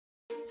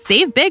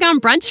Save big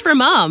on brunch for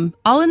mom,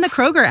 all in the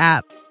Kroger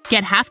app.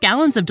 Get half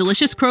gallons of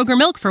delicious Kroger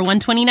milk for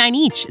 $1.29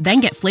 each.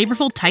 Then get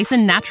flavorful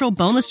Tyson natural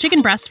boneless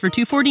chicken breasts for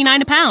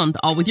 $2.49 a pound,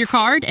 all with your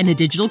card and a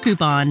digital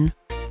coupon.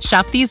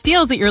 Shop these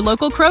deals at your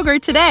local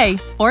Kroger today,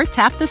 or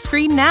tap the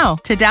screen now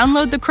to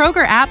download the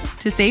Kroger app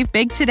to save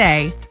big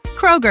today.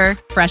 Kroger,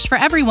 fresh for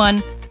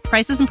everyone.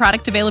 Prices and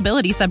product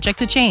availability subject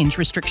to change.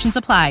 Restrictions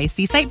apply.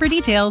 See site for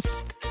details.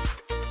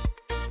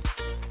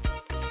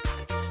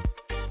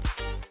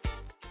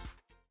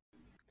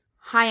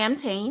 Hi, I'm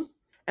Tane.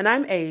 And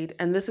I'm Aid,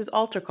 and this is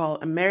Altar Call,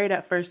 a Married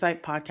at First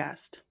Sight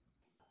podcast.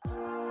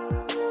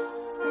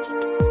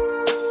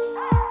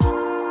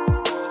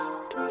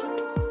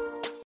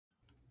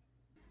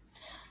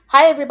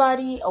 Hi,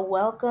 everybody.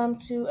 Welcome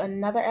to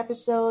another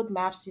episode,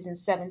 MAFS Season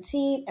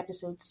 17,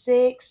 Episode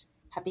 6.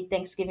 Happy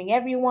Thanksgiving,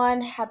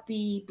 everyone.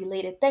 Happy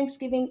belated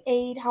Thanksgiving,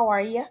 Aid. How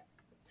are you?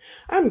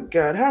 I'm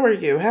good. How are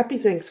you? Happy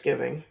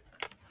Thanksgiving.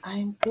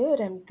 I'm good.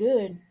 It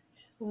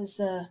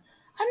was,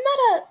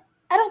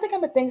 I don't think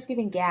I'm a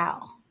Thanksgiving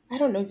gal. I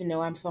don't even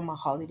know if I'm a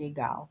holiday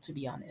gal, to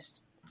be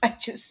honest.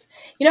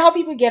 You know how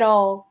people get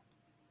all,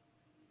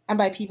 and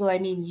by people I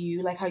mean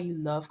you, like how you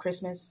love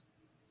Christmas?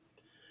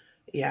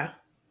 Yeah.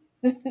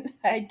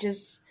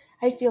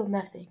 I feel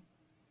nothing.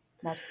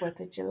 Not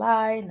 4th of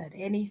July, not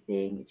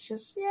anything. It's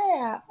just,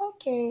 yeah,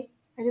 okay.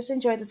 I just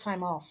enjoy the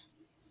time off.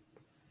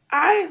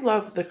 I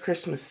love the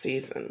Christmas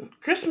season.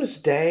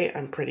 Christmas Day,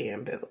 I'm pretty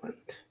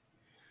ambivalent.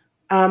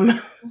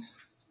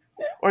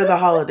 Or the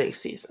holiday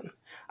season.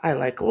 I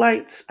like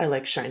lights. I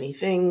like shiny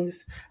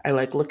things. I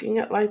like looking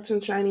at lights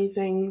and shiny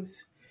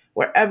things.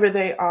 Wherever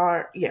they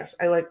are, yes,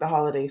 I like the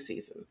holiday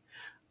season.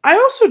 I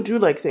also do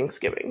like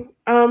Thanksgiving.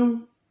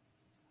 I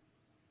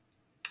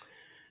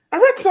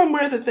read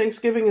somewhere that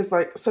Thanksgiving is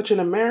like such an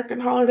American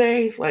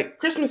holiday. Like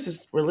Christmas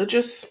is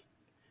religious.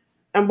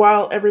 And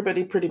while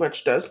everybody pretty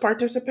much does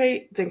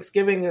participate,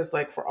 Thanksgiving is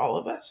like for all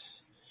of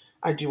us.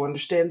 I do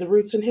understand the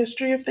roots and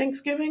history of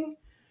Thanksgiving.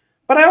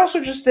 But I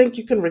also just think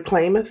you can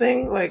reclaim a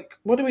thing. Like,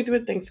 what do we do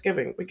at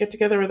Thanksgiving? We get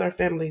together with our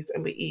families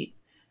and we eat.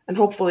 And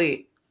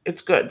hopefully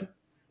it's good.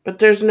 But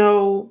there's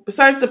no,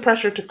 besides the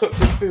pressure to cook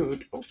good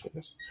food, oh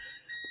goodness.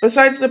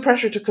 Besides the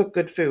pressure to cook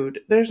good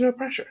food, there's no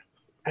pressure,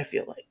 I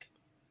feel like.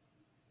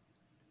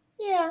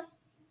 Yeah.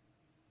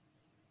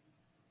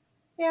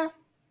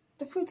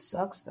 The food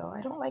sucks, though.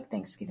 I don't like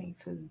Thanksgiving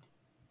food.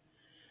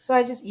 So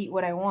I just eat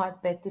what I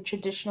want. But the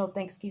traditional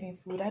Thanksgiving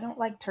food, I don't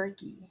like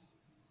turkey.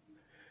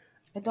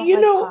 I don't You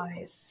like know,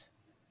 pies.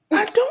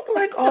 I don't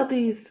like all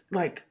these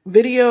like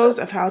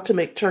videos of how to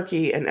make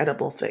turkey an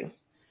edible thing.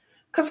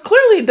 Because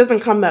clearly it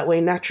doesn't come that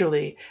way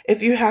naturally.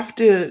 If you have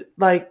to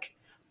like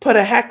put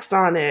a hex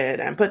on it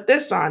and put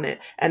this on it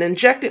and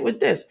inject it with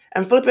this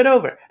and flip it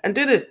over and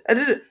do this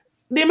and do it.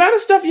 The amount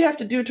of stuff you have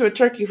to do to a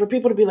turkey for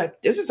people to be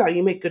like, this is how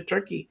you make good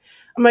turkey.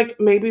 I'm like,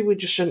 maybe we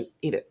just shouldn't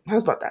eat it.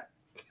 How's about that?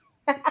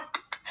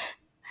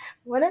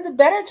 One of the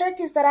better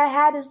turkeys that I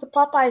had is the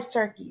Popeyes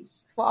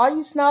turkeys. For all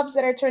you snobs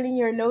that are turning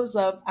your nose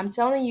up, I'm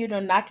telling you,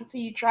 don't knock it till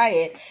you try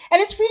it.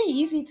 And it's pretty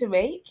easy to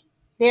make.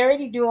 They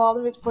already do all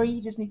of it for you.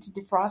 You just need to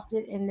defrost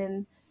it and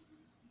then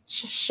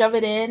shove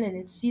it in, and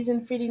it's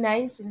seasoned pretty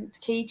nice, and it's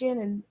Cajun,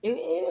 and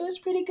it was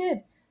pretty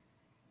good.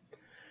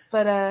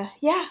 But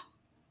yeah.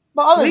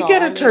 But all in We all,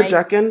 get a I mean,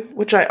 turducken,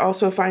 which I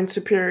also find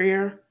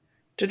superior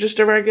to just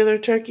a regular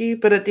turkey.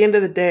 But at the end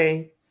of the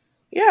day,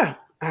 yeah,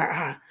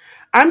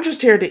 I'm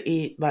just here to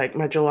eat like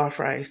my jollof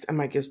rice and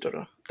my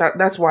gizdoro.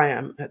 That's why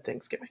I'm at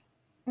Thanksgiving.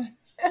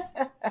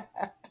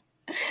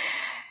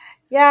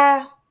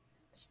 yeah,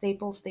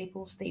 staple,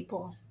 staple,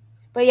 staple.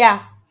 But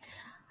yeah,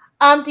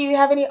 do you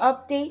have any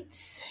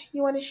updates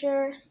you want to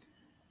share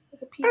with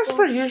the As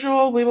per people?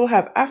 usual, we will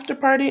have after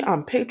party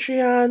on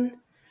Patreon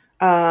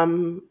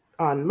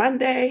on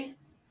Monday,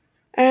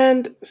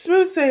 and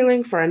smooth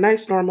sailing for a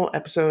nice normal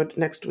episode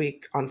next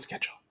week on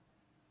schedule.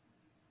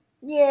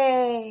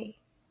 Yay!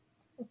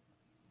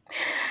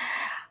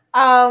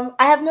 I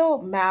have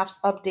no maths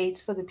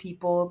updates for the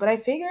people, but I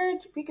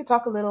figured we could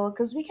talk a little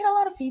because we get a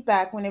lot of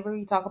feedback whenever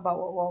we talk about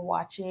what we're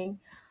watching.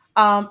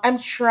 I'm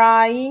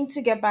trying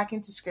to get back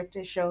into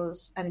scripted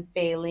shows and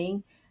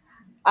failing.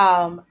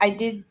 I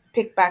did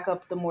pick back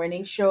up the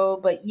morning show,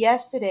 but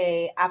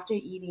yesterday, after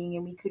eating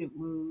and we couldn't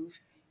move,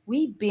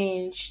 we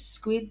binged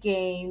Squid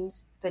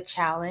Games, The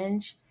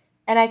Challenge,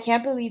 and I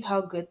can't believe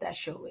how good that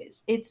show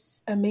is.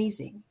 It's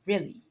amazing,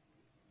 really,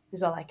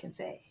 is all I can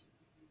say.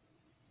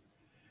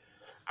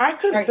 I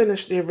couldn't All right.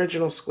 finish the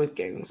original Squid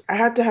Games. I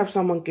had to have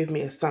someone give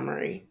me a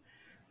summary.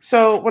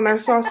 So when I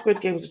saw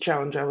Squid Games: The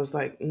Challenge, I was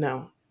like,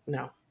 no,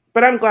 no.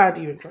 But I'm glad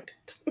you enjoyed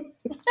it.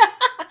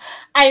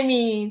 I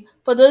mean,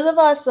 for those of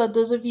us,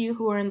 those of you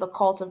who are in the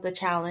cult of the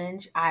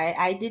challenge,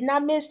 I did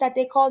not miss that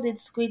they called it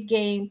Squid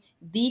Game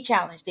the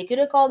challenge. They could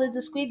have called it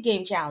the Squid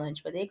Game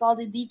challenge, but they called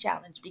it the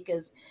challenge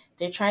because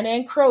they're trying to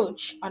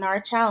encroach on our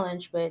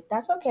challenge. But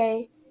that's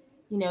okay.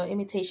 You know,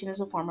 imitation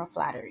is a form of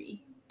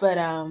flattery. But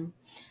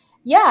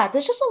yeah,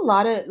 there's just a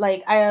lot of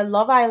like I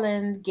Love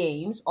Island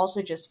games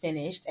also just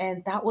finished,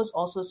 and that was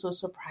also so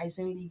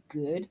surprisingly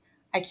good.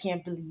 I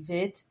can't believe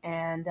it,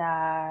 and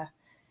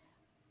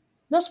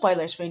No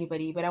spoilers for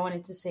anybody, but I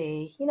wanted to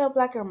say,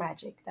 Black Girl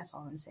Magic. That's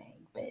all I'm saying.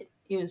 But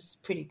it was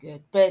pretty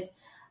good. But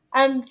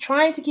I'm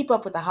trying to keep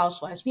up with the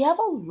Housewives. We have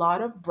a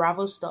lot of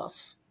Bravo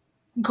stuff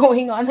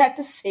going on at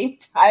the same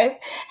time,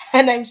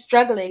 and I'm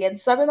struggling. And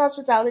Southern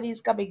Hospitality is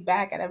coming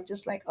back, and I'm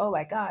just like, oh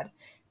my god.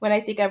 When I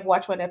think I've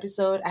watched one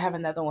episode, I have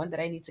another one that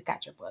I need to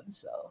catch up on.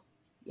 So,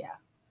 yeah.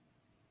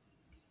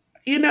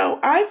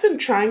 I've been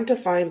trying to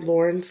find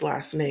Lauren's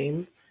last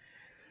name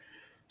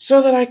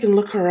so that I can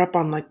look her up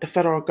on like the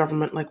federal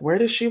government, like where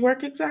does she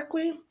work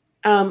exactly?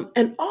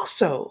 And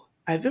also,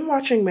 I've been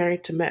watching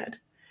Married to Med,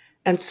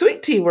 and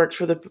Sweet Tea works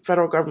for the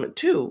federal government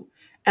too.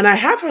 And I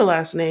have her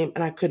last name,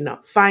 and I could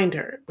not find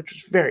her, which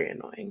was very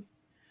annoying.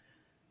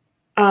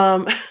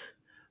 Um,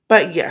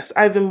 but yes,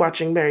 I've been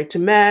watching Married to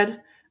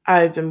Med.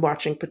 I've been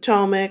watching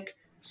Potomac,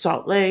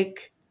 Salt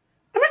Lake.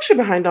 I'm actually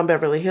behind on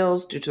Beverly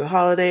Hills due to the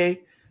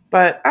holiday,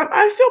 but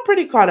I feel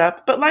pretty caught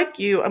up. But like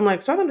you, I'm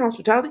like Southern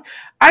Hospitality.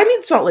 I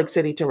need Salt Lake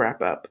City to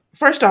wrap up.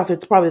 First off,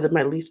 it's probably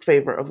my least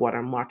favorite of what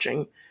I'm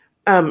watching.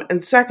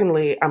 And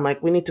secondly, I'm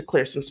like, we need to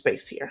clear some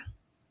space here.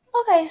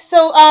 Okay,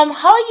 so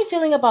how are you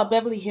feeling about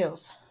Beverly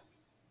Hills?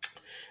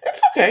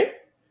 It's okay.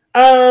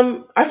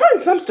 I find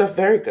some stuff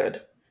very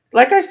good.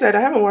 Like I said,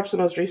 I haven't watched the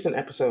most recent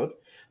episode,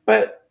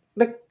 but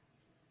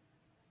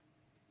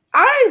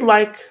I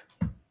like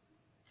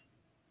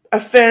a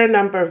fair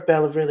number of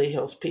Beverly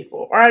Hills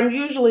people, or I'm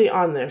usually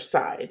on their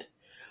side.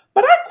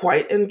 But I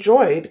quite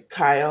enjoyed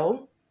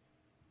Kyle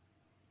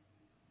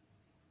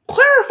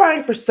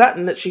clarifying for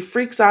Sutton that she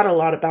freaks out a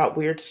lot about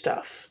weird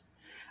stuff.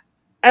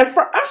 And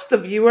for us, the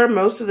viewer,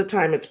 most of the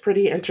time it's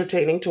pretty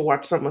entertaining to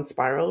watch someone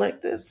spiral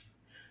like this.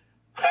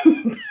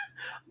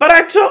 But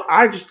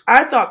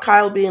I thought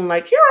Kyle being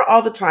like, here are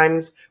all the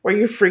times where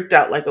you freaked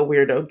out like a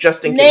weirdo,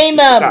 just in case Name you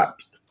them.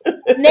 forgot.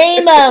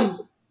 Name them.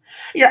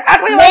 You're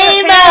ugly like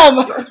Name them.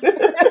 a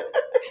pants.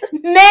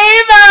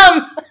 Name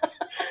them.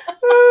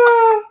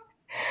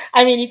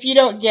 I mean, if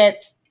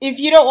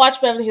you don't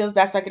watch Beverly Hills,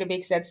 that's not going to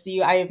make sense to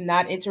you. I am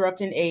not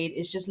interrupting Aid.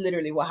 It's just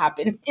literally what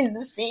happened in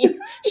the scene.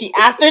 She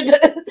asked her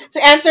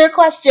to answer a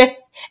question,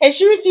 and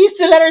she refused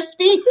to let her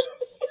speak.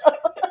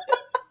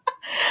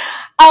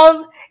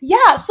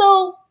 Yeah.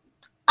 So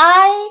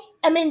I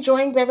am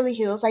enjoying Beverly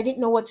Hills. I didn't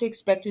know what to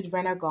expect with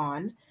Rena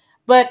gone,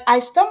 but I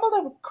stumbled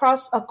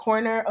across a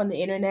corner on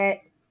the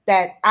internet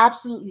that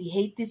absolutely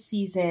hate this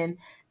season.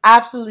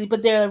 Absolutely,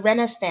 but they're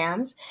Rena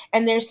stans,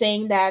 and they're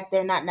saying that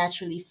they're not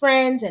naturally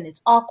friends and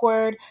it's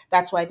awkward.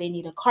 That's why they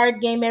need a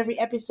card game every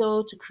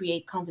episode to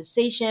create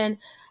conversation.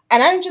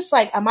 And I'm just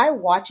like, am I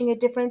watching a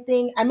different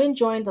thing? I'm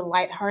enjoying the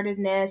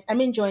lightheartedness. I'm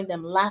enjoying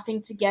them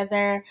laughing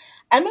together.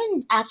 I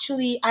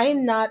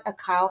am not a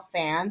Kyle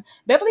fan.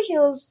 Beverly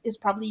Hills is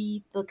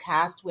probably the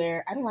cast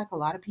where I don't like a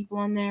lot of people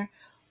on there,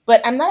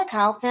 but I'm not a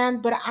Kyle fan,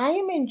 but I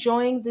am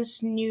enjoying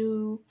this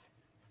new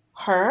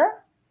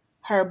her,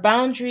 her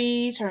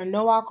boundaries, her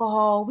no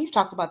alcohol. We've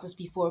talked about this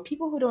before.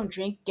 People who don't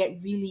drink get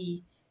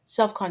really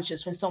self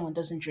conscious when someone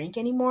doesn't drink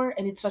anymore,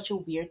 and it's such a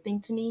weird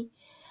thing to me.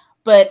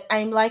 But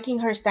I'm liking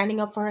her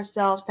standing up for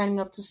herself, standing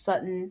up to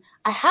Sutton.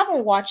 I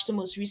haven't watched the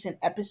most recent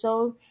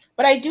episode,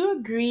 but I do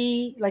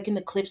agree, like in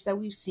the clips that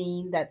we've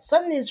seen, that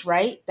Sutton is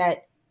right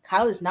that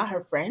Kyle is not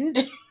her friend.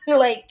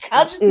 Like,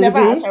 Kyle just never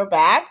has Mm-hmm. her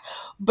back.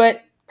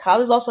 But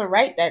Kyle is also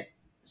right that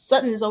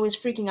Sutton is always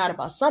freaking out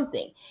about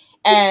something.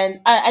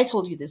 And I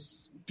told you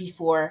this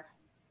before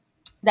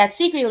that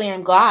secretly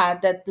I'm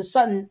glad that the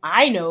Sutton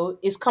I know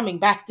is coming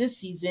back this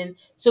season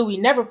so we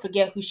never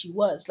forget who she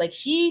was. Like,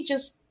 she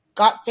just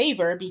got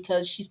favor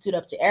because she stood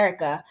up to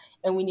Erica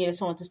and we needed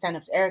someone to stand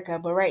up to Erica.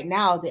 But right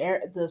now,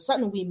 the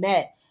Sutton we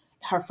met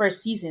her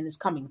first season is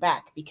coming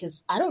back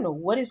because I don't know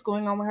what is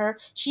going on with her.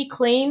 She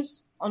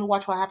claims on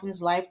Watch What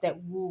Happens Live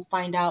that we'll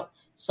find out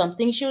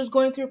something she was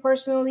going through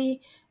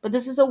personally. But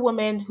this is a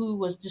woman who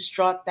was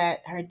distraught that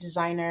her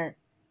designer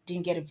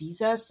didn't get a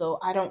visa. So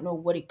I don't know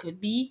what it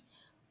could be,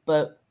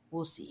 but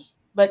we'll see.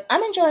 But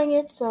I'm enjoying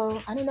it,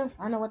 so I don't know.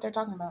 I don't know what they're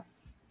talking about.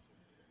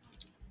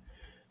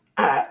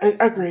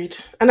 Agreed.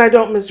 And I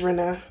don't miss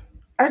Rena.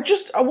 Why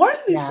do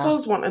these No,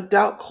 clothes want a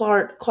doubt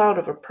cloud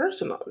of a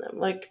person on them?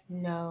 Like,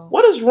 no,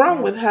 what is wrong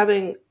no. with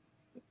having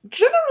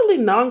generally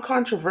non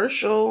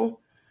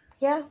controversial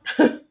Yeah,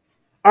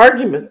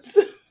 arguments?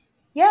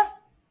 yeah.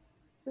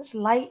 Just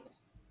light,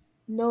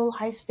 no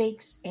high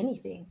stakes,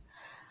 anything.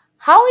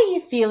 How are you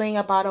feeling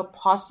about a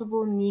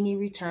possible Nini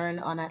return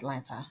on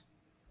Atlanta?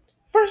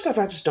 First off,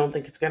 I just don't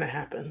think it's going to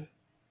happen.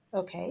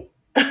 Okay,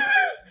 And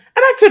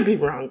I could be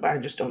wrong, but I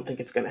just don't think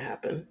it's going to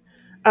happen.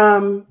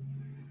 Um,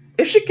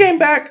 if she came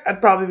back,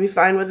 I'd probably be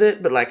fine with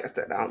it. But like I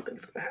said, I don't think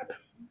it's going to happen.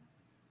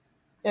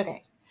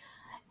 okay.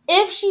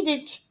 If she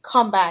did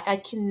come back, I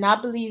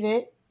cannot believe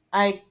it.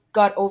 I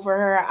got over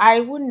her. I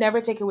would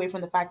never take away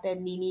from the fact that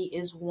Nini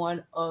is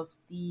one of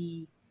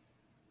the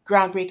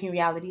groundbreaking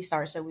reality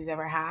stars that we've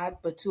ever had.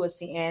 But towards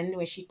the end,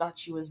 when she thought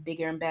she was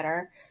bigger and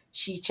better,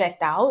 she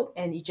checked out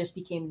and it just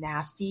became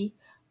nasty.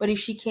 But if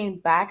she came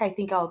back, I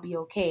think I'll be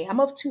okay. I'm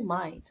of two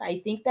minds. I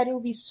think that it will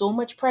be so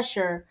much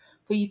pressure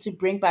for for you to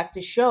bring back the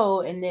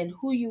show, and then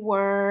who you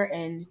were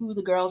and who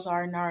the girls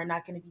are now are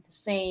not going to be the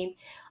same.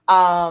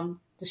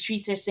 The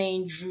streets are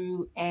saying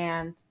Drew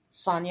and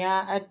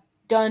Sonia are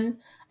done.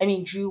 I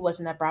mean, Drew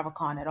wasn't at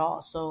BravoCon at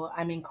all, so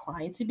I'm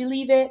inclined to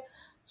believe it.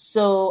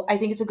 So I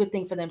think it's a good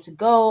thing for them to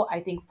go. I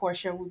think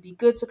Portia would be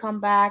good to come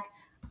back.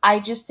 I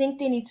just think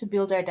they need to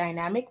build their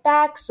dynamic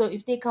back. So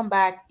if they come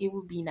back, it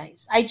would be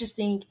nice. I just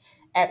think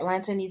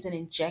Atlanta needs an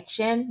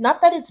injection.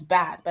 Not that it's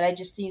bad, but I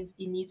just think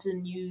it needs a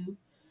new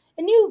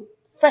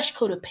fresh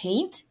coat of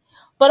paint.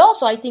 But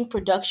also I think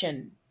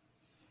production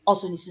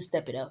also needs to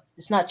step it up.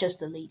 It's not just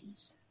the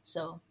ladies.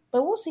 So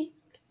but we'll see.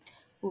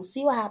 We'll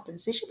see what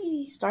happens. They should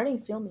be starting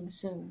filming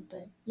soon.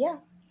 But yeah.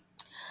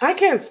 I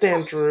can't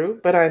stand Drew,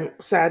 but I'm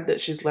sad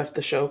that she's left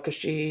the show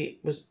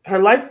because her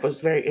life was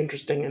very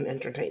interesting and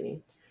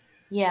entertaining.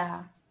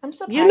 Yeah. I'm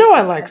You know surprised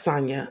I they like left.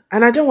 Sonya,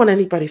 and I don't want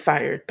anybody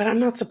fired, but I'm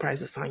not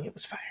surprised that Sonya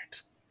was fired,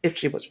 if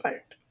she was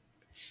fired.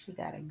 She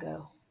gotta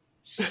go.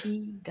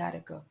 She gotta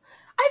go.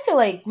 I feel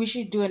like we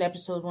should do an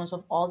episode once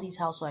of all these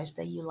housewives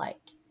that you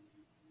like.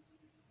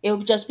 It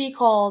would just be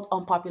called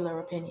Unpopular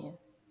Opinion.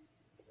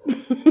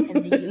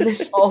 And then you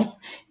list all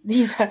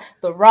these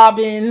the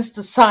Robins,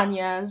 the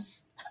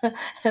Sonyas,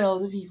 and all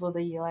the people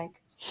that you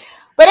like.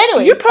 But You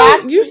anyways, po-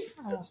 back you to s-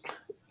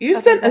 you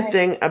okay, sent go a ahead.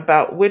 thing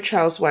about which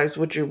housewives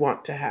would you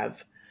want to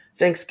have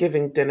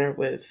Thanksgiving dinner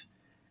with.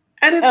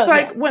 And it's Oh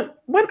like yes.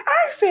 when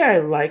I say I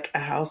like a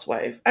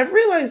housewife, I've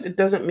realized it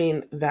doesn't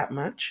mean that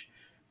much.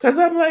 Cause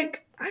I'm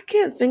like, I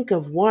can't think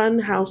of one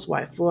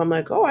housewife who I'm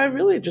like, oh, I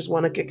really just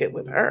want to kick it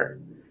with her.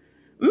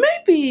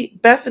 Maybe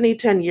Bethany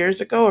 10 years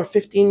ago or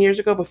 15 years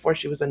ago before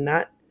she was a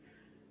nut.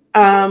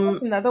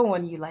 What's Um, another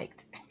one you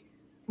liked?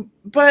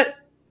 but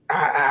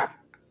uh,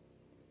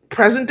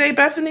 present day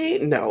Bethany,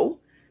 no.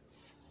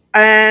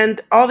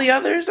 And all the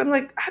others, I'm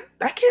like,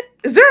 I can't.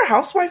 Is there a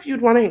housewife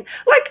you'd want to hang?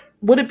 Like,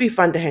 would it be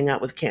fun to hang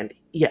out with Candy?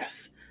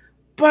 Yes.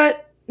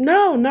 But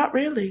no, not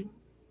really.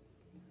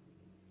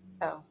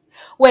 Oh.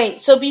 Wait,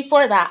 so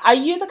before that, are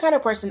you the kind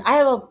of person I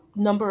have a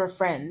number of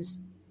friends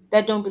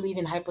that don't believe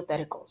in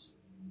hypotheticals.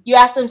 You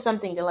ask them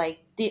something, they're like,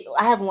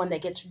 I have one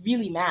that gets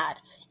really mad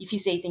if you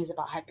say things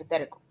about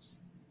hypotheticals.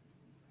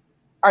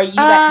 Are you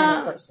that kind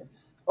of Uh, person?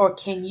 Or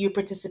can you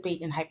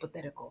participate in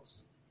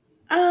hypotheticals?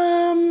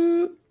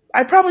 um,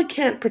 I probably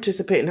can't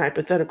participate in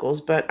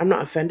hypotheticals, but I'm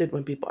not offended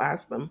when people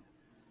ask them.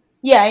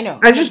 Yeah, I know.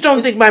 I just It don't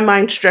think just my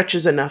mind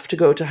stretches enough to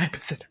go to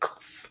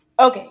hypotheticals.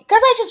 okay,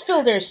 because I just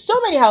feel there's so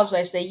many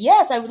housewives say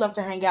yes, I would love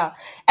to hang out.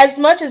 As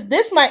much as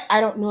this might, I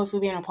don't know if it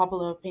would be an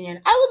unpopular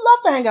opinion. I would love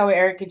to hang out with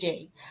Erica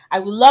Jane. I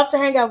would love to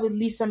hang out with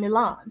Lisa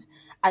Milan.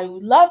 I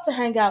would love to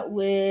hang out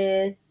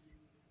with.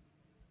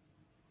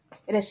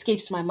 It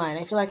escapes my mind.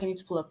 I feel like I need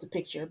to pull up the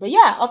picture. But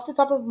yeah, off the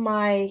top of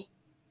my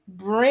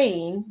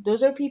brain,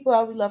 those are people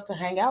I would love to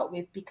hang out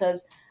with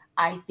because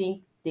I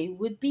think they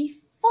would be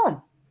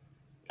fun.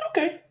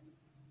 Okay.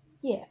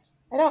 Yeah.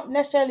 I don't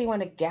necessarily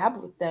want to gab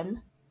with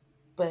them,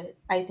 but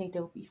I think they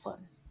would be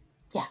fun.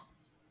 Yeah.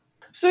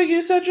 So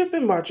you said you've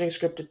been watching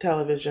scripted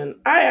television.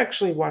 I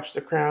actually watched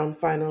The Crown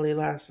finally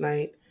last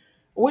night,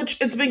 which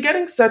it's been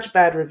getting such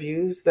bad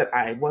reviews that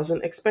I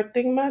wasn't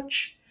expecting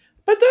much.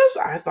 But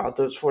I thought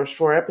those first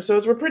four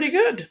episodes were pretty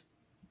good.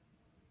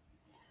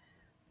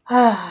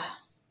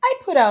 I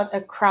put out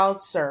a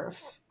crowd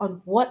surf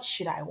on what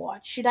should I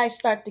watch. Should I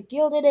start The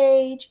Gilded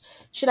Age?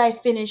 Should I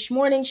finish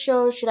Morning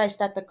Show? Should I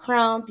start The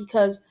Crown?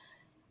 Because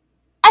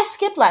I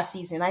skipped last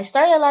season. I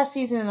started last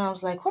season and I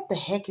was like, what the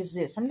heck is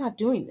this? I'm not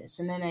doing this.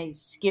 And then I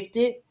skipped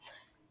it.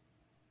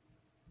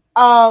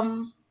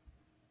 Um,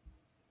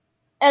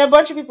 and a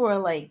bunch of people were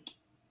like,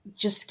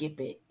 just skip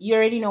it. You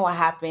already know what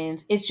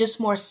happens. It's just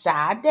more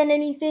sad than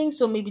anything.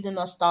 So maybe the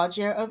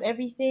nostalgia of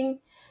everything.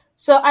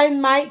 So I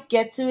might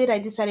get to it. I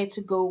decided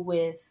to go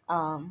with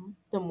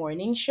the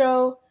morning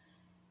show,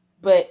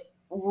 but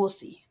we'll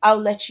see. I'll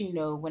let you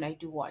know when I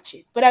do watch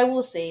it. But I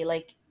will say,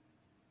 like,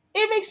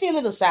 it makes me a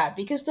little sad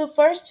because the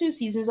first two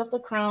seasons of The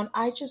Crown,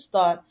 I just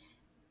thought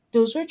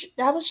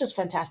that was just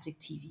fantastic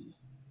TV.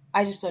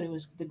 I just thought it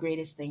was the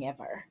greatest thing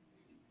ever.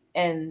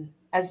 And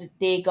as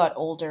they got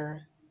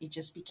older, it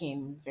just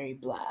became very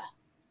blah.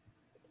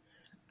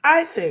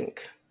 I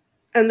think,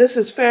 and this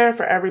is fair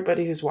for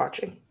everybody who's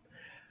watching,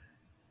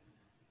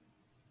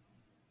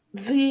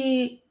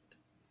 The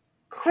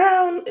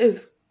Crown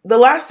is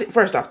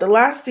first off, the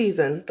last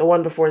season, the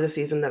one before the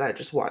season that I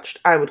just watched,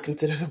 I would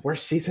consider the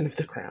worst season of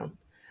The Crown.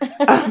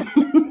 Um,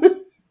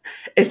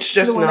 it's The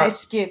just one I not,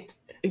 skipped.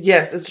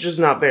 yes, it's just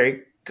not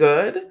very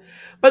good.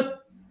 But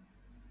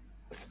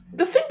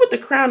the thing with The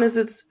Crown is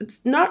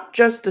it's not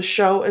just the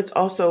show, it's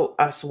also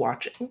us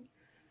watching.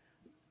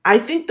 I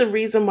think the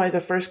reason why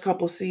the first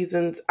couple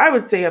seasons, I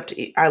would say up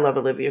to, I love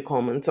Olivia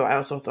Colman, so I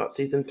also thought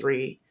season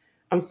 3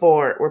 and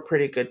 4 were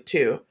pretty good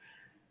too,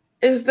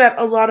 is that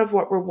a lot of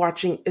what we're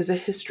watching is a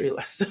history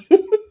lesson.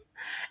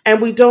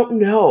 And we don't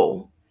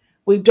know.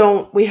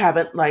 We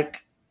haven't,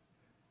 like,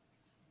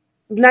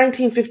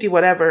 1950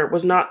 whatever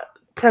was not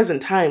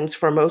present times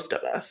for most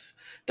of us.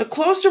 The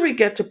closer we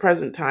get to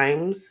present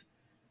times,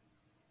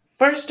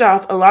 First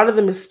off, a lot of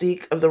the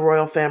mystique of the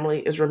royal family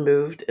is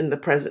removed in the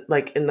present,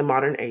 like in the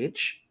modern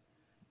age.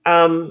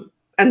 And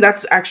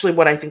that's actually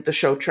what I think the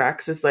show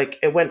tracks is like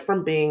it went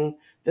from being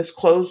this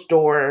closed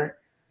door,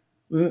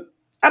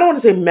 I don't want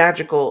to say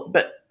magical,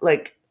 but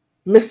like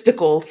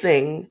mystical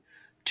thing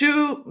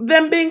to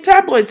them being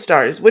tabloid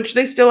stars, which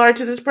they still are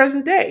to this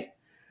present day.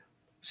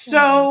 Hmm.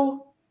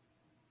 So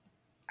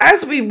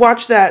as we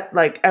watch that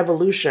like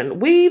evolution,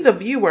 we the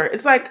viewer,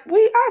 it's like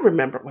I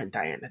remember when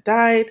Diana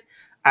died.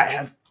 I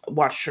have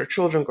watched her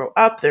children grow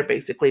up. They're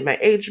basically my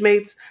age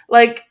mates.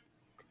 Like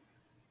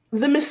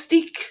the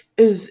mystique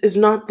is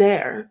not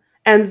there.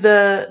 And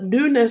the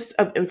newness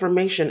of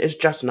information is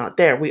just not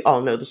there. We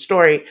all know the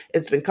story.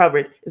 It's been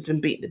covered. It's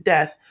been beaten to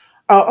death.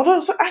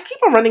 Although so I keep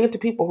on running into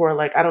people who are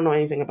like, I don't know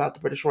anything about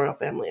the British royal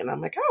family, and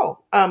I'm like, oh,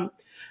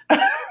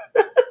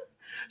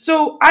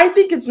 so I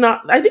think it's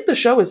not. I think the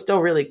show is still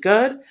really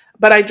good,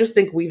 but I just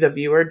think we, the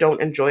viewer,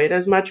 don't enjoy it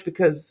as much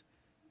because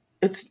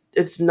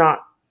it's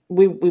not.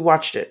 We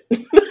watched it.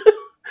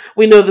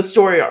 We know the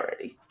story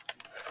already.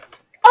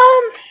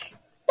 Um,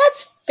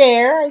 that's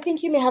fair. I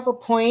think you may have a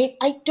point.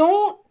 I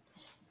don't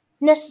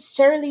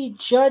necessarily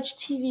judge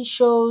TV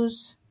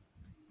shows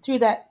through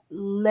that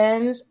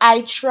lens.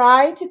 I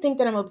try to think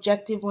that I'm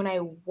objective when I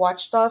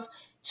watch stuff.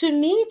 To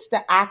me, it's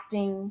the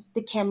acting,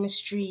 the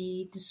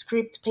chemistry, the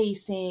script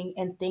pacing,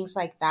 and things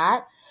like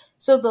that.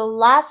 So the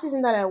last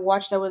season that I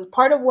watched, that was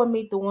part of what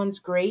made the ones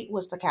great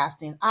was the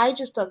casting. I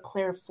just thought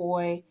Claire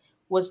Foy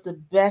was the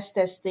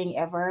bestest thing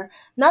ever.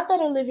 Not that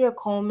Olivia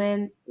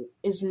Colman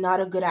is not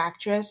a good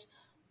actress,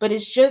 but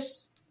it's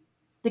just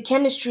the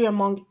chemistry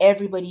among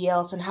everybody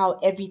else and how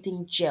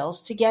everything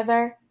gels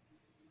together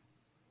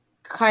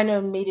kind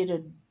of made it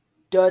a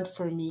dud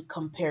for me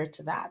compared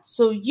to that.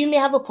 So you may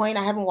have a point.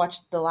 I haven't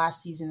watched the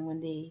last season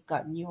when they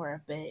got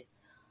newer, but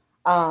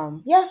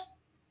yeah.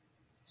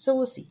 So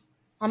we'll see.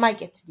 I might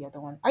get to the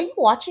other one. Are you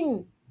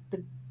watching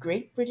the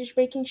Great British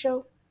Baking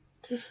Show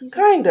this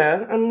season?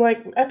 Kinda. I'm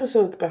like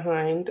episodes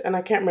behind, and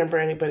I can't remember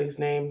anybody's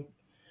name.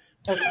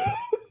 Okay.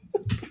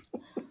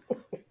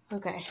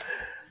 Okay.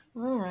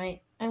 All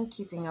right. I'm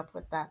keeping up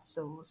with that,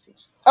 so we'll see.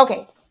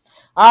 Okay.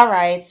 All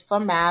right.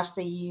 Fun maps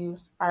that you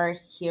are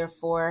here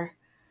for.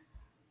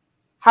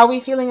 How are we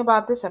feeling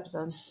about this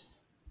episode?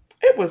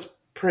 It was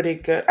pretty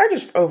good. I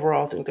just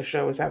overall think the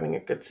show is having a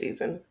good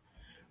season.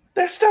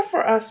 There's stuff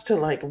for us to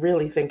like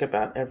really think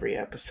about every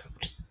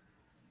episode.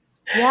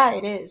 Yeah,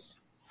 it is.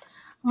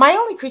 My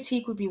only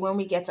critique would be when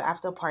we get to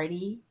After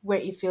Party, where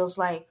it feels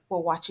like we're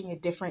watching a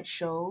different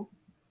show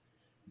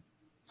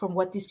from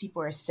what these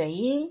people are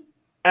saying.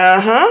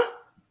 Uh huh.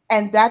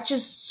 And that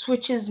just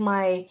switches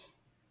my.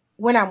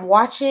 When I'm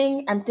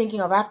watching, I'm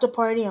thinking of After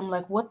Party. I'm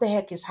like, what the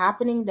heck is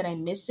happening that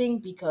I'm missing?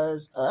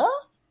 Because,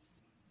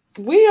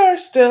 We are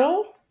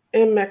still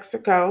in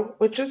Mexico,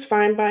 which is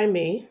fine by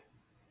me.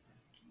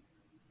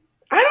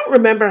 I don't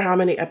remember how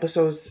many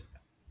episodes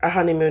a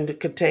honeymoon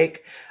could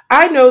take.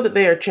 I know that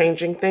they are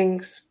changing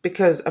things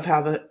because of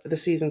how the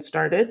season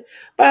started,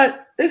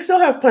 but they still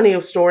have plenty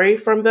of story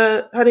from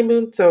the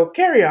honeymoon, so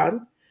carry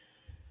on.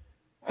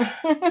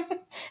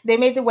 they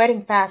made the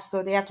wedding fast,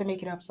 so they have to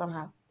make it up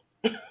somehow.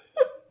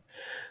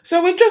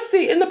 So we just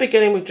see, in the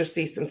beginning, we just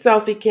see some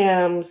selfie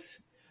cams.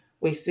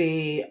 We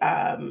see,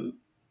 yeah,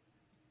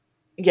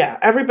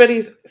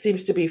 everybody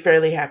seems to be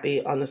fairly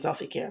happy on the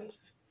selfie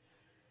cams.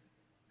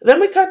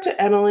 Then we cut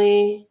to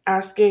Emily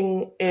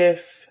asking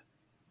if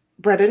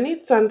Brenda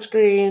needs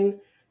sunscreen.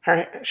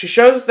 She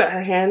shows that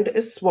her hand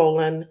is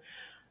swollen.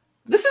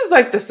 This is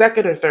like the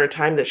second or third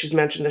time that she's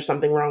mentioned there's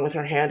something wrong with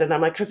her hand, and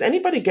I'm like, has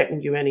anybody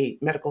getting you any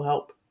medical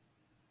help?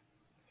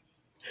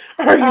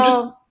 Or are you just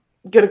Um,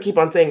 gonna keep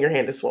on saying your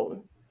hand is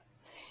swollen?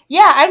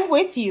 yeah, I'm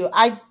with you.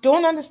 I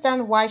don't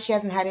understand why she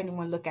hasn't had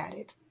anyone look at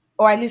it,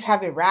 or at least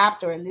have it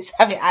wrapped, or at least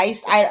have it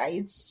iced.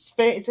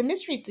 It's a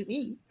mystery to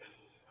me.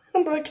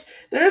 I'm like,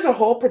 there's a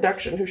whole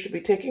production who should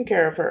be taking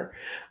care of her.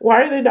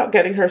 Why are they not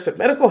getting her some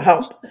medical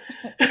help?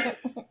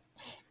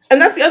 And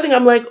that's the other thing.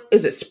 I'm like,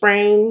 is it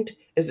sprained?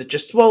 Is it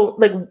just swollen?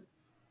 Like,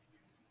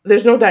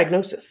 there's no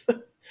diagnosis.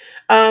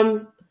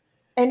 Um,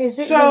 And is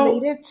it so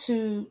related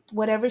to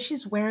whatever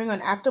she's wearing on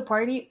After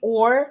Party,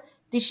 or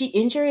did she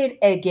injure it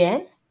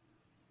again?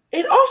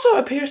 it also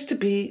appears to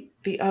be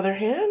the other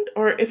hand,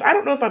 or if I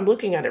don't know if I'm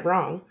looking at it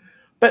wrong,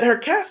 but her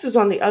cast is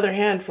on the other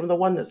hand from the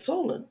one that's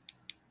swollen.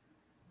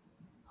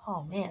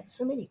 Oh man,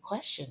 so many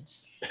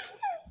questions.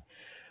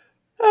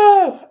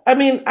 Oh, I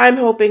mean, I'm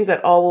hoping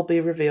that all will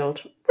be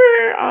revealed.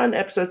 We're on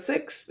episode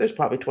 6. There's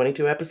probably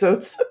 22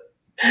 episodes.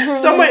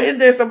 Somewhere in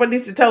there, someone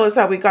needs to tell us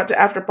how we got to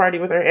after party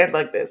with her hand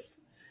like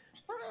this.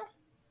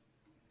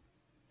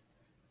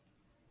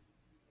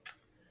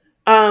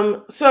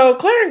 So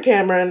Claire and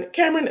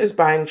Cameron is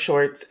buying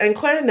shorts, and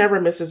Claire never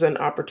misses an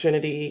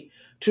opportunity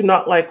to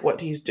not like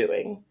what he's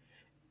doing.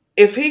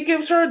 If he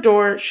gives her a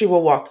door, she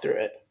will walk through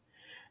it.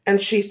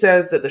 And she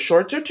says that the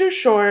shorts are too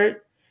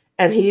short,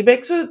 and he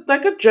makes a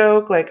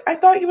joke, like, I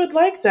thought you would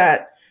like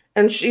that.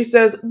 And she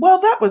says, well,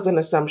 that was an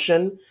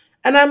assumption.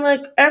 And I'm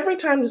like, every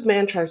time this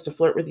man tries to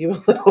flirt with you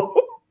a little,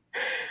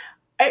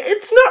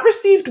 It's not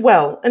received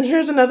well. And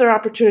here's another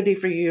opportunity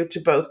for you to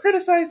both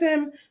criticize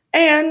him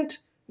and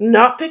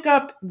not pick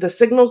up the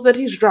signals that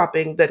he's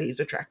dropping that he's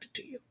attracted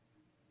to you.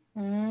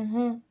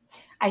 Hmm.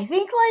 I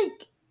think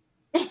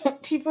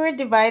people are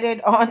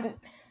divided on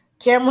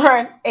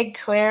Cameron and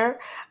Claire.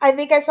 I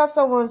think I saw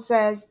someone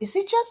says, "Is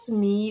it just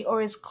me,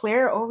 or is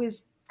Claire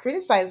always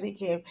criticizing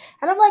him?"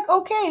 And I'm like,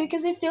 okay,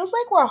 because it feels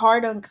like we're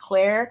hard on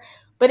Claire.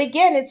 But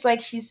again, it's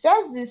like she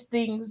says these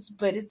things,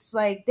 but it's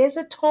like there's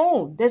a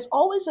tone. There's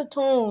always a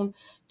tone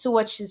to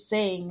what she's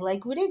saying.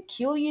 Like, would it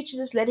kill you to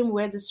just let him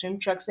wear the swim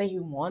trunks that he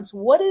wants?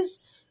 What is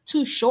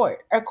too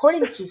short,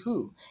 according to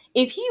who?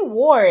 If he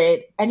wore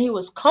it and he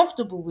was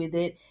comfortable with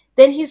it,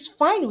 then he's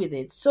fine with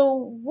it. So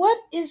what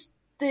is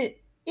the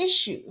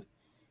issue?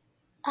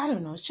 I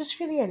don't know. It's just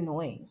really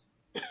annoying.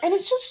 And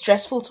it's just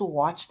stressful to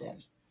watch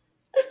them.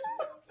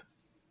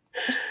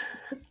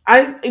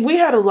 We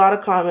had a lot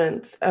of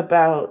comments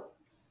about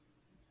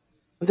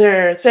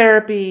their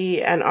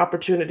therapy and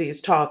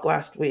opportunities talk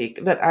last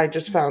week that I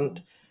just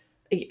found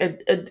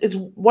it's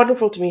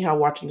wonderful to me how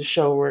watching the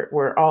show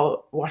we're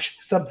all watching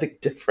something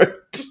different.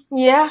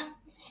 Yeah.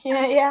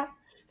 Yeah, yeah.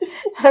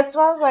 That's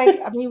why I was like,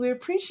 I mean, we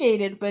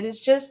appreciate it, but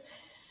it's just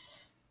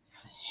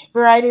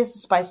variety is the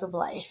spice of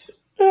life.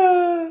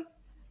 Uh,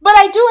 But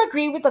I do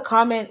agree with the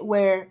comment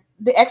where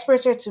the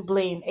experts are to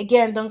blame.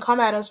 Again, don't come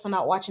at us for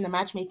not watching the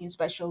matchmaking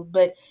special.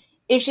 But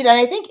if she, and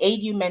I think Aid,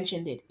 you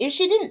mentioned it, if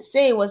she didn't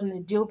say it wasn't a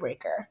deal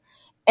breaker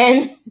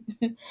and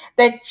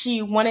that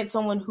she wanted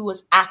someone who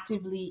was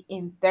actively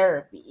in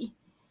therapy,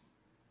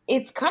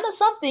 it's kind of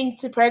something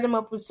to pair them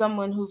up with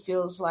someone who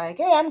feels like,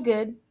 hey, I'm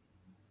good.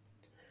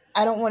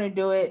 I don't want to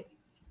do it.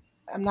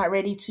 I'm not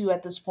ready to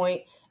at this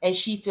point. And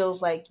she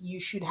feels like you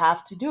should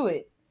have to do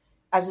it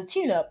as a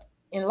tune up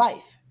in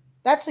life.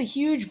 That's a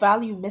huge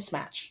value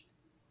mismatch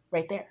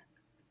right there.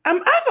 I'm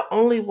the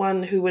only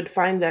one who would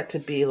find that to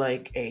be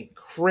like a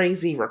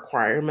crazy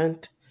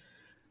requirement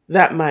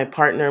that my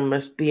partner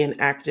must be in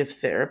active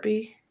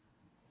therapy.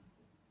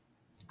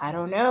 I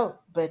don't know,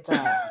 but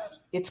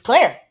it's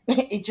clear.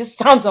 It just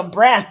sounds on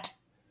brand.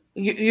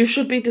 You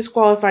should be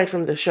disqualified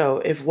from the show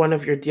if one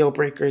of your deal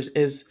breakers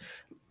is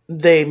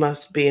they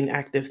must be in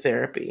active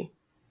therapy.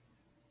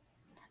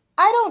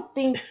 I don't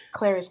think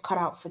Claire is cut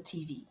out for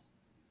TV.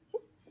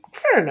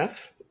 Fair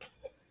enough.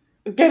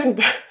 Getting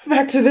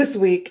back to this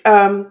week.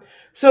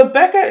 So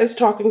Becca is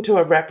talking to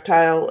a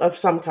reptile of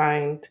some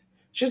kind.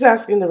 She's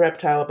asking the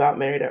reptile about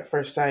Married at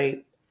First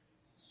Sight.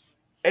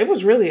 It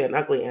was really an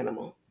ugly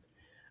animal.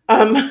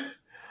 Um,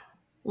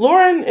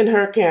 Lauren in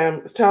her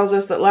cam tells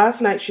us that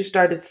last night she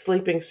started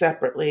sleeping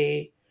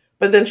separately,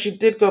 but then she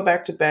did go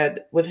back to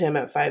bed with him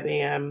at 5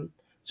 a.m.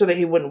 so that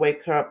he wouldn't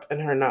wake her up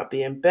and her not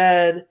be in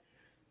bed.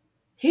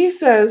 He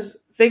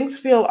says things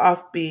feel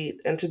offbeat,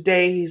 and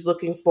today he's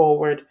looking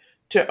forward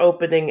to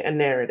opening a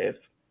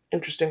narrative.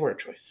 Interesting word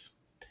choice.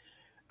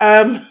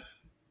 Um,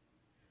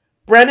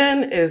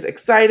 Brennan is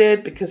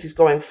excited because he's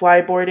going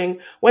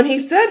flyboarding. When he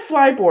said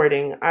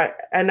flyboarding,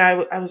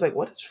 I was like,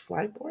 what is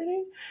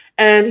flyboarding?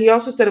 And he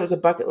also said it was a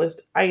bucket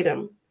list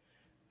item.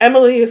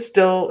 Emily is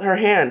still her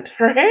hand.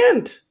 Her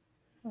hand.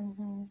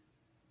 Mm-hmm.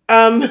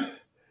 Um,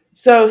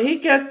 so he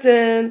gets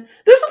in.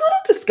 There's a little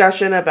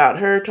discussion about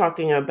her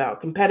talking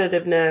about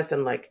competitiveness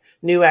and like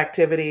new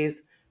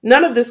activities.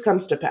 None of this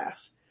comes to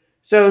pass.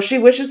 So she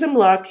wishes him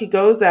luck. He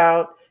goes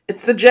out.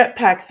 It's the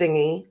jetpack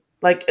thingy.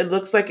 Like it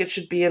looks like it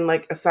should be in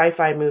like a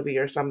sci-fi movie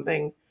or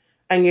something.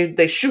 And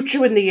they shoot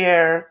you in the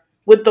air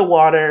with the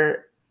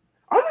water.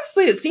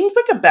 Honestly, it seems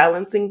like a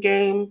balancing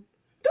game.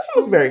 Doesn't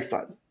look very Mm-hmm.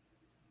 fun.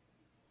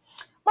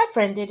 My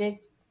friend did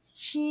it.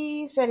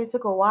 She said it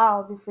took a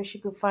while before she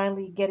could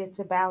finally get it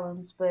to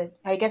balance, but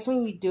I guess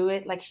when you do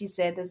it, like she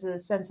said, there's a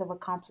sense of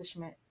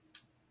accomplishment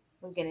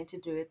when getting to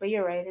do it. But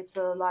you're right, it's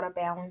a lot of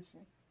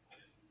balancing.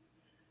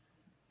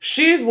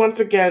 She's once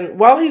again,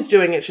 while he's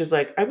doing it, she's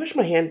like, I wish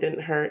my hand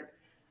didn't hurt.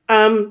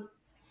 Um,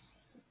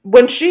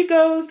 when she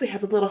goes, they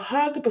have a little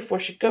hug before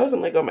she goes.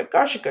 I'm like, oh my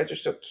gosh, you guys are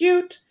so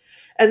cute.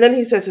 And then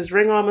he says his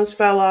ring almost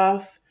fell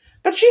off.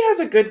 But she has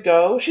a good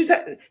go.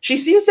 She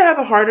seems to have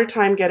a harder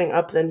time getting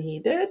up than he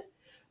did.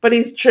 But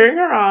he's cheering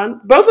her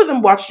on. Both of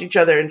them watched each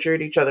other and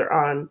cheered each other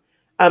on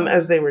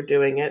as they Mm-hmm. were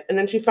doing it. And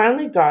then she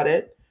finally got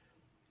it.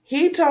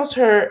 He tells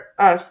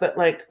us that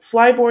like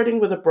flyboarding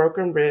with a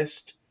broken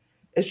wrist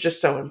is just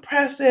so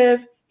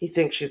impressive. He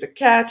thinks she's a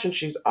catch and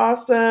she's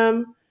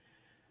awesome.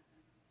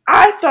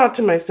 I thought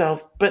to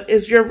myself, but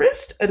is your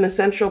wrist an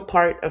essential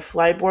part of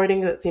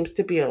flyboarding that seems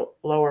to be a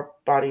lower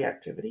body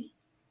activity?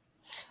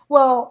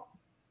 Well,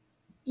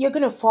 you're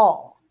gonna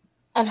fall.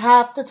 And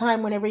half the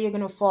time, whenever you're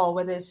gonna fall,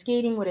 whether it's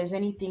skating, whether it's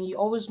anything, you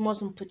always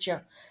must put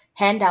your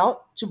hand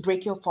out to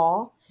break your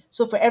fall.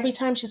 So for every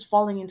time she's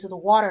falling into the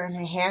water and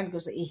her hand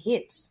goes, it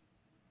hits.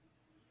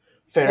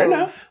 Fair So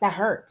enough. that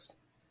hurts.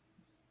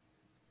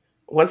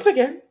 Once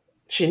again,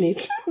 she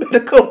needs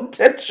medical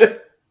attention.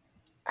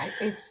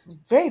 It's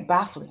very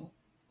baffling.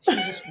 She's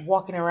just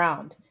walking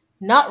around,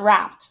 not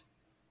wrapped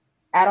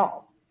at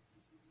all.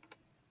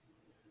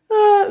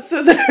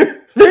 So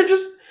they're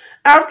just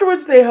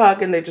afterwards they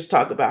hug and they just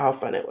talk about how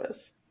fun it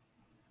was.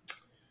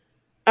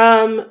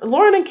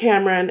 Lauren and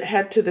Cameron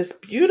head to this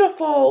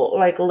beautiful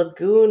like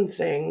lagoon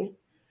thing.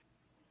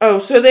 Oh,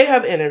 so they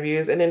have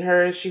interviews, and in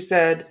hers, she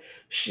said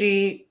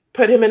she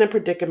put him in a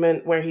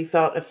predicament where he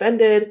felt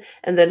offended,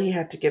 and then he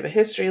had to give a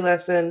history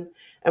lesson.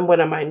 And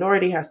when a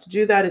minority has to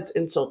do that, it's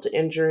insult to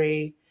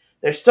injury.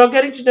 They're still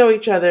getting to know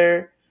each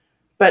other,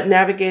 but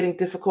navigating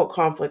difficult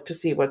conflict to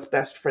see what's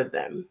best for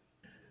them.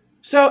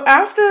 So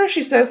after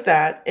she says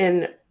that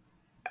in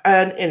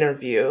an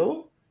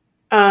interview,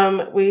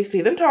 we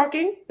see them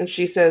talking, and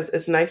she says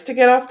it's nice to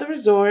get off the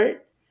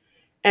resort.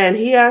 And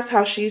he asks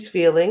how she's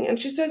feeling, and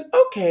she says,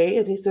 okay.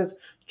 And he says,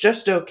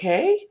 just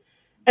okay.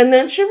 And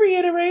then she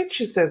reiterates,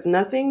 she says,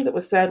 nothing that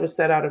was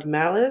said out of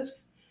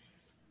malice.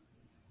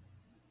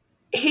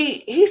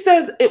 He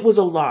says it was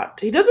a lot.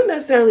 He doesn't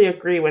necessarily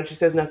agree when she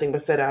says nothing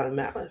was said out of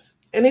malice.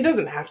 And he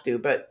doesn't have to,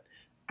 but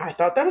I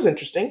thought that was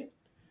interesting.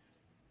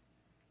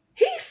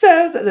 He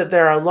says that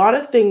there are a lot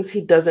of things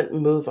he doesn't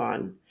move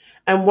on.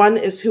 And one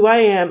is who I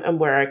am and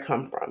where I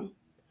come from.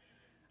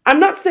 I'm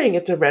not saying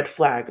it's a red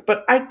flag,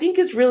 but I think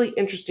it's really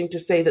interesting to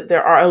say that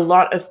there are a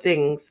lot of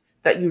things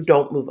that you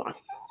don't move on.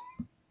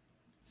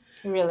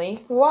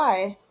 Really?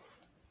 Why?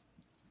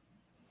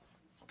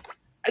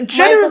 Why the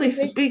Generally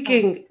position? Oh,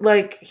 speaking,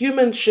 like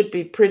humans should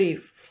be pretty.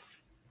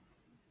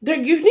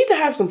 You need to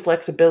have some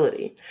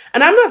flexibility.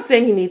 And I'm not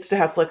saying he needs to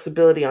have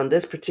flexibility on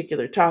this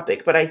particular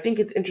topic, but I think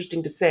it's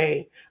interesting to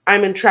say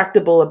I'm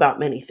intractable about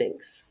many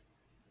things.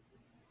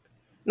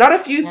 Not a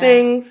few yeah.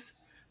 things,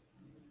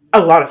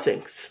 a lot of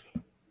things.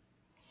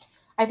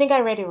 I think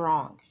I read it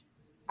wrong.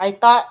 I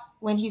thought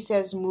when he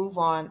says move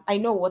on, I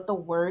know what the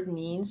word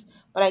means,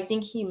 but I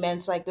think he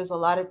meant like there's a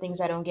lot of things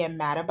I don't get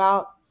mad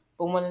about,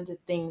 but one of the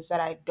things that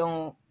I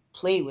don't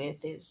play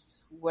with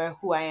is where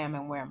who I am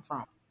and where I'm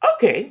from.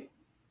 Okay.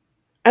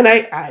 And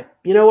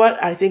you know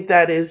what? I think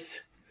that is,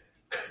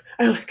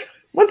 I like,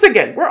 once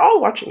again, we're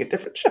all watching a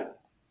different show.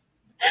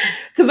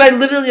 Because I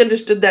literally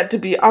understood that to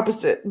be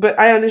opposite, but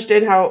I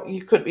understand how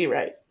you could be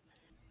right.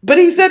 But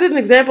he said an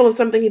example of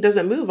something he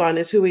doesn't move on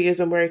is who he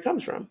is and where he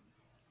comes from.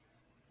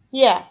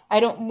 Yeah, I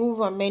don't move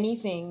on many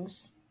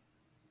things,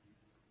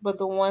 but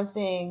the one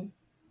thing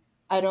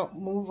I don't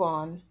move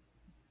on,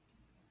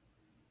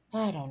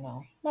 I don't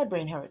know. My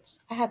brain hurts.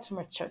 I had too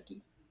much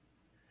turkey.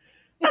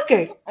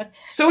 Okay,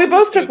 so we I'm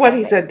just both took kidding, what guys.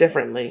 he I said ate turkey.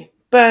 differently.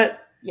 But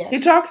he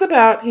Yes. talks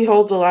about he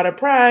holds a lot of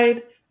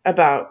pride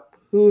about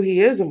who he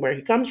is and where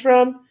he comes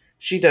from.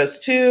 She does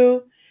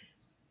too.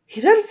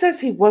 He then says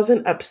he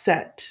wasn't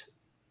upset.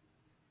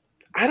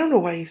 I don't know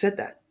why he said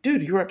that.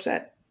 Dude, you're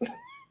upset.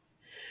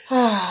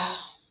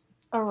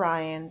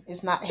 Orion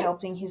is not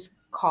helping his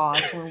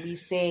cause when we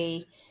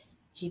say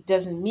he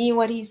doesn't mean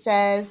what he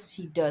says,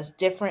 he does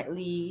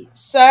differently.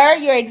 Sir,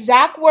 your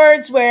exact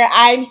words were,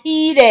 I'm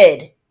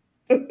heated.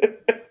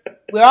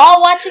 We're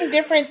all watching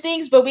different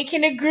things, but we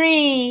can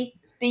agree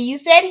that you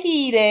said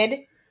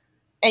heated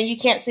and you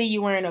can't say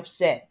you weren't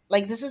upset.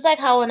 Like, this is like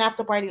how an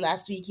after party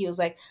last week, he was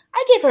like,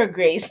 I gave her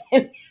grace.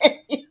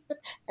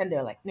 And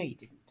they're like, no, you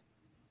didn't.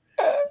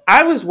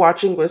 I was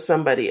watching with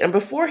somebody, and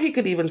before he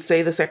could even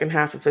say the second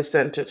half of his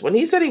sentence, when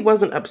he said he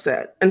wasn't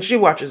upset, and she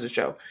watches the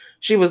show,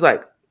 she was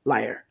like,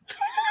 liar.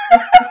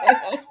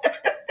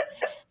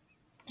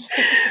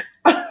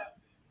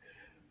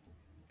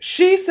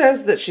 She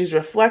says that she's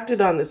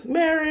reflected on this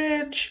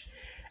marriage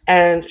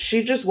and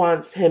she just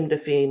wants him to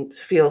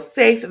feel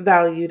safe,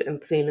 valued,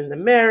 and seen in the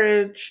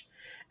marriage.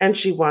 And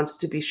she wants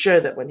to be sure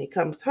that when he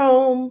comes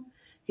home,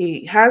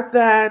 he has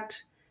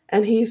that.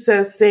 And he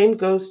says, same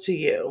goes to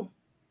you.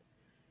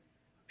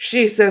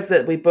 She says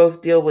that we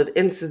both deal with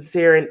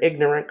insincere and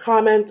ignorant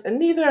comments, and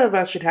neither of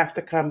us should have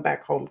to come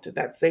back home to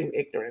that same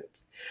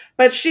ignorance.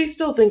 But she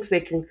still thinks they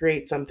can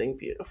create something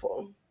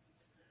beautiful.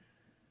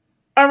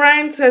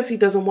 Orion says he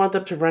doesn't want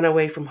them to run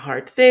away from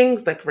hard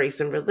things like race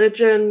and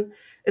religion.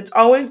 It's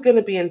always going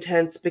to be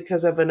intense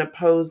because of an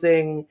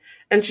opposing,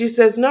 and she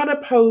says not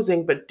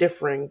opposing, but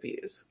differing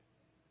views.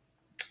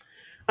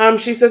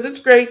 She says it's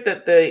great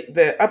that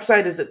the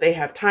upside is that they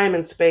have time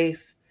and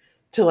space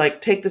to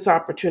like take this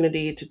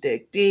opportunity to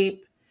dig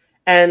deep,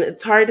 and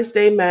it's hard to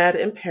stay mad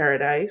in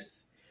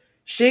paradise.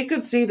 She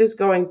could see this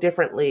going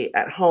differently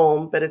at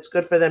home, but it's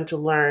good for them to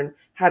learn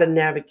how to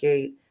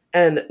navigate,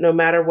 and no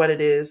matter what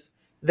it is,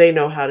 they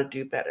know how to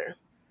do better.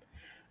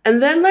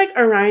 And then, like,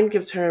 Orion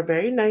gives her a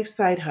very nice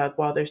side hug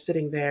while they're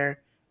sitting there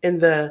in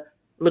the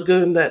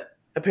lagoon that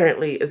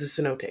apparently is a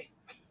cenote. It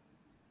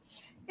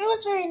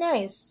was very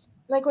nice.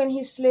 Like when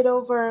he slid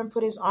over and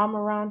put his arm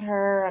around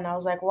her, and I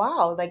was like,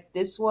 wow, like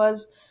this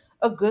was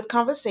a good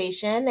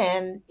conversation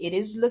and it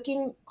is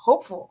looking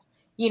hopeful.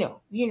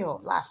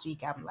 Last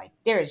week I'm like,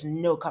 there is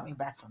no coming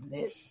back from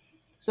this.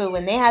 So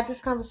when they had this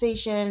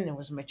conversation, it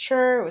was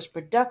mature, it was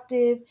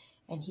productive,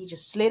 and he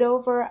just slid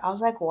over, I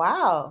was like,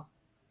 wow,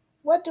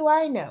 what do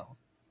I know?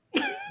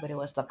 But it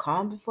was the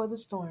calm before the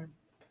storm.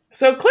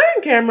 So Claire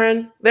and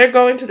Cameron, they're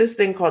going to this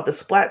thing called the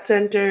Splat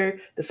Center,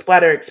 the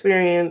Splatter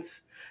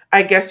Experience.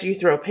 I guess you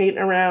throw paint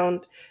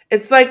around.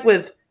 It's like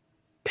with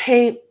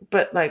paint,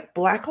 but like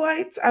black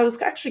lights. I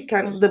was actually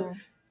kind of Hmm.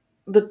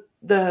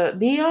 the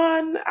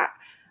neon.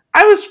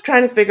 I was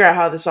trying to figure out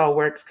how this all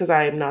works because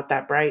I am not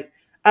that bright.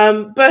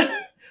 But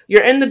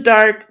you're in the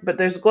dark, but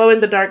there's glow in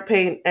the dark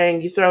paint,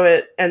 and you throw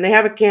it, and they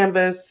have a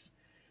canvas.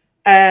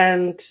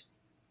 And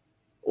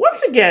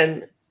once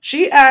again,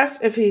 she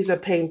asked if he's a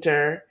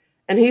painter,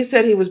 and he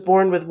said he was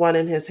born with one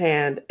in his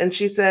hand. And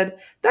she said,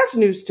 "That's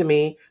news to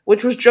me,"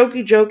 which was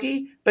jokey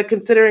jokey, but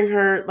considering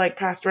her like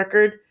past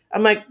record,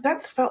 I'm like,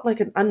 that's felt like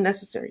an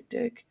unnecessary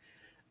dig.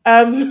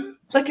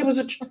 Like it was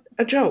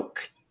a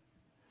joke.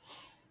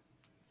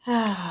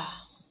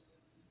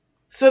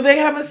 So they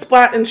have a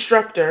splat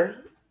instructor.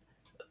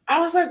 I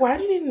was like, why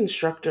do you need an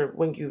instructor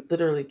when you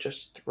literally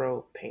just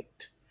throw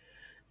paint?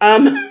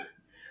 Um,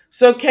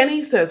 so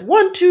Kenny says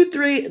 1, 2,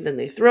 3, and then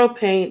they throw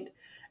paint,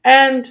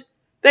 and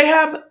they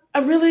have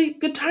a really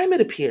good time.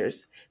 It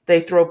appears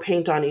they throw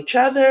paint on each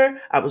other.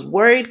 I was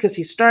worried because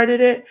he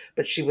started it,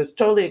 but she was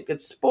totally a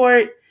good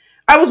sport.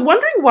 I was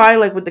wondering why,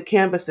 like with the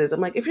canvases,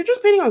 I'm like, if you're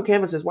just painting on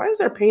canvases, why is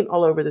there paint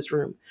all over this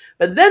room?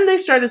 But then they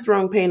started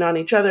throwing paint on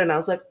each other, and I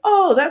was like,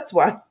 oh, that's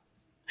why.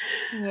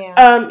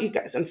 Yeah. You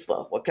guys, I'm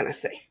slow. What can I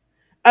say?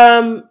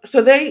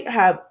 So they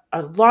have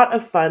a lot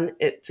of fun.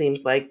 It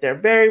seems like they're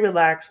very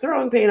relaxed,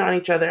 throwing paint on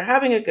each other,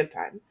 having a good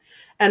time.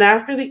 And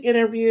after the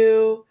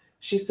interview,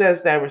 she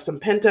says there was some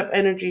pent up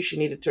energy she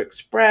needed to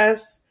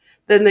express.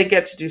 Then they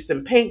get to do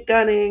some paint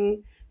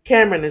gunning.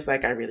 Cameron is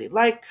like, I really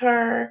like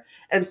her.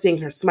 And seeing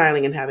her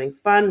smiling and having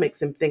fun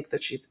makes him think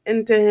that she's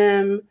into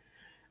him.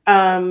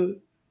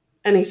 Um,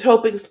 and he's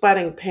hoping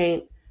splatting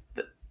paint,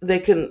 they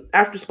can,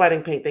 after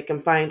splatting paint, they can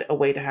find a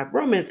way to have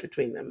romance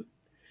between them.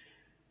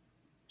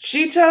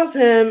 She tells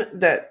him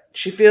that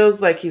she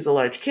feels like he's a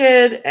large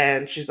kid,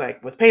 and she's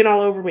like, with paint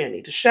all over me, I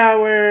need to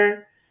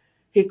shower.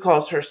 He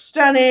calls her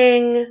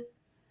stunning.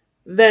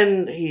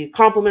 Then he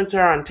compliments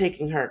her on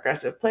taking her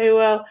aggressive play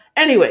well.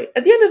 Anyway,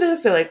 at the end of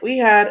this, they're like, we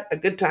had a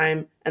good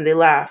time, and they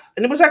laugh.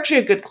 And it was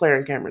actually a good Claire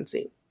and Cameron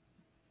scene.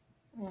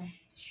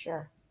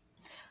 Sure.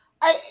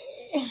 I,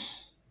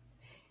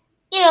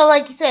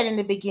 like you said in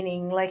the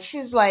beginning,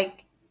 she's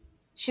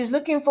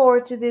looking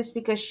forward to this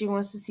because she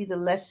wants to see the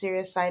less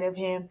serious side of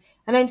him.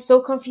 And I'm so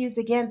confused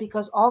again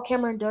because all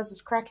Cameron does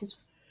is crack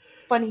his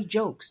funny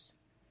jokes.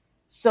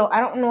 So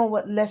I don't know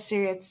what less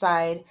serious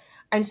side.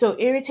 I'm so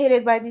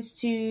irritated by these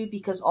two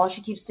because all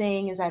she keeps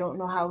saying is, I don't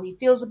know how he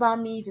feels about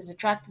me, if he's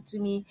attracted to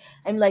me.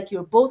 I'm like,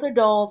 you're both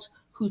adults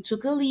who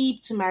took a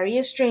leap to marry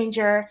a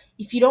stranger.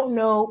 If you don't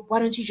know, why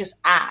don't you just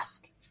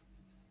ask?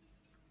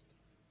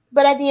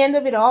 But at the end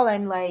of it all,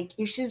 I'm like,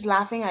 if she's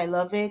laughing, I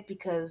love it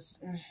because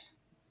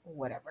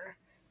whatever.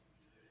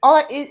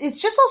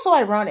 It's just also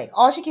ironic.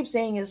 All she keeps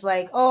saying is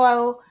like,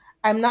 "Oh,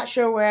 I'm not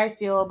sure where I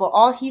feel," but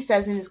all he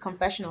says in his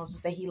confessionals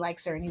is that he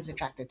likes her and he's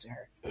attracted to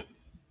her.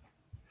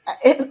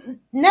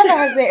 Never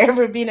has there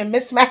ever been a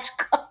mismatched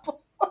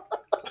couple,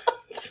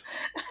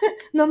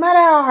 no matter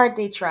how hard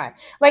they try.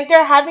 Like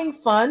they're having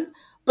fun,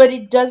 but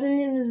it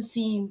doesn't even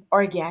seem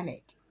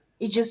organic.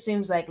 It just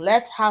seems like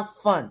let's have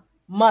fun,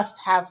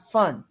 must have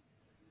fun,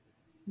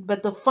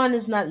 but the fun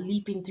is not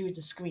leaping through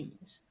the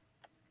screens.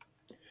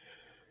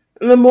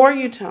 The more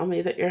you tell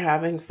me that you're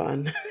having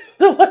fun,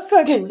 the less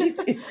I believe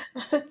you.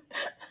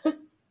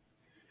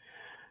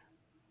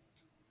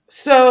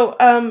 So,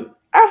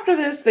 after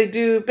this, they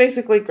do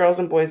basically girls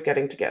and boys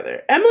getting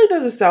together. Emily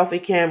does a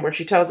selfie cam where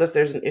she tells us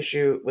there's an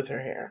issue with her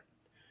hair.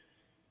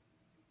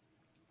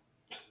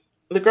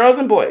 The girls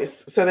and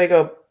boys. So they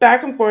go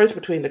back and forth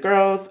between the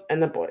girls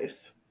and the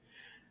boys.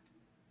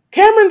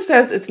 Cameron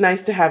says it's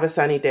nice to have a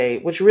sunny day,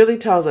 which really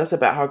tells us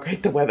about how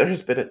great the weather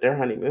has been at their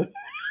honeymoon.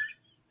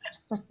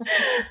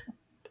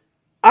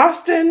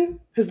 Austin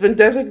has been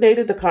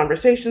designated the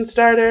conversation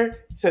starter,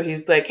 so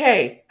he's like,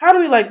 hey, how do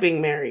we like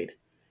being married?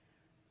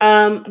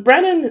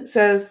 Brennan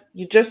says,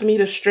 you just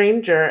meet a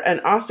stranger, and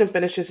Austin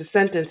finishes his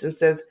sentence and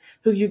says,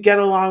 who you get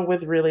along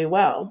with really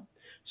well.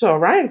 So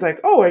Orion's like,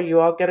 oh, are you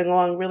all getting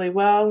along really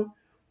well?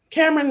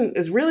 Cameron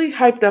is really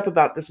hyped up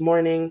about this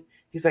morning.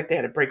 He's like, they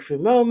had a breakthrough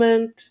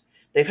moment.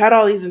 They've had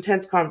all these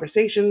intense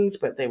conversations,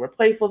 but they were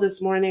playful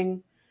this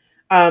morning.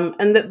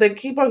 And that they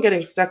keep on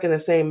getting stuck in the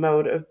same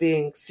mode of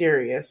being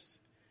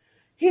serious.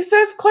 He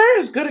says Claire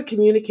is good at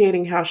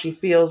communicating how she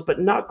feels, but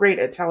not great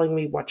at telling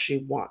me what she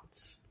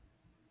wants.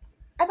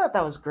 I thought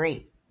that was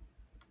great.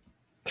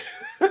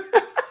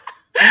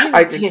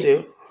 I did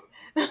too.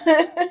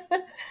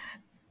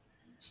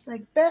 It's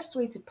like best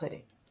way to put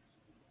it.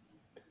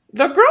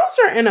 The girls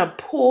are in a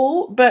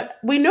pool, but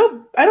we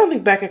know, I don't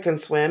think Becca can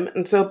swim.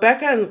 And so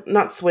Becca,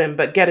 not swim,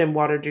 but get in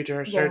water due to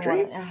her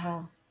surgery.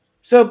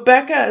 So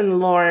Becca and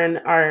Lauren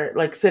are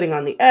like sitting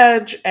on the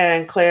edge,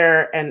 and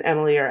Claire and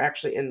Emily are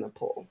actually in the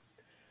pool.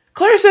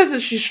 Claire says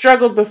that she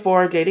struggled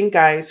before dating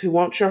guys who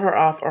won't show her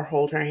off or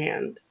hold her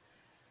hand.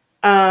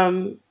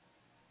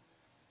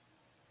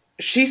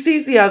 She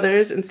sees the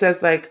others and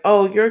says like,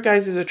 oh, your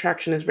guys'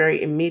 attraction is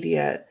very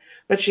immediate,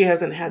 but she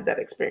hasn't had that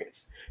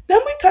experience. Then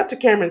we cut to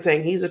Cameron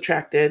saying he's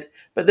attracted,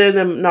 but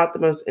they're not the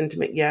most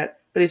intimate yet,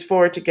 but he's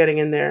forward to getting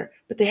in there.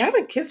 But they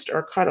haven't kissed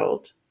or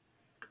cuddled.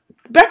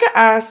 Becca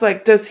asks,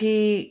 like, does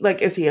he,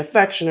 like, is he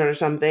affectionate or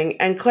something?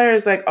 And Claire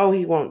is like, oh,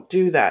 he won't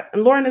do that.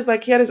 And Lauren is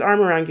like, he had his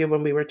arm around you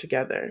when we were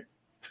together.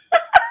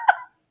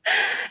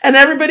 And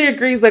everybody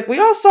agrees, like, we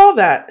all saw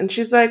that. And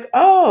she's like,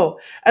 oh.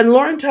 And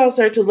Lauren tells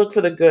her to look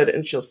for the good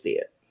and she'll see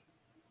it.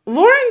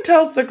 Lauren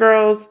tells the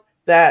girls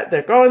that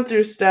they're going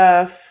through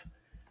stuff.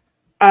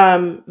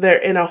 They're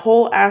in a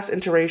whole ass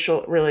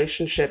interracial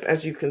relationship,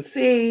 as you can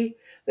see.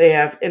 They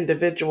have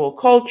individual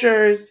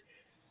cultures.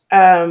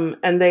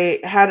 And they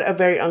had a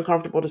very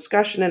uncomfortable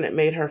discussion and it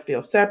made her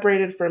feel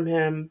separated from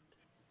him.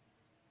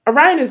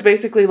 Orion is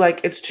basically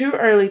like, it's too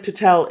early to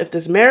tell if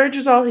this marriage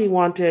is all he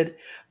wanted,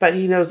 but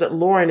he knows that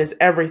Lauren is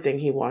everything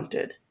he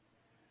wanted.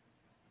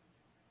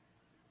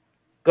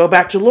 Go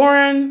back to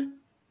Lauren,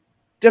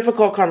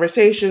 difficult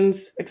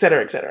conversations,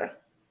 etc., etc.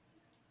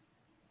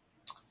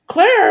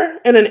 Claire,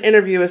 in an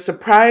interview, is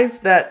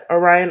surprised that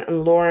Orion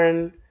and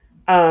Lauren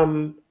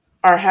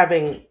are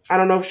having, I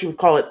don't know if she would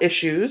call it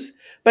issues,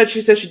 but she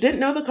says she didn't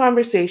know the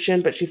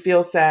conversation, but she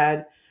feels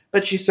sad,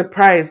 but she's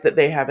surprised that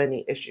they have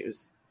any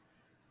issues.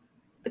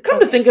 Come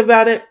to Okay. think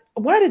about it,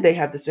 why did they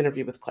have this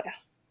interview with Claire?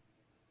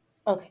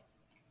 Okay.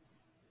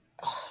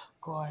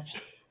 God.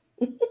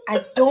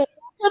 I don't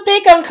want to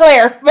pick on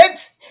Claire,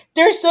 but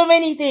there's so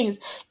many things.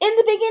 In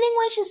the beginning,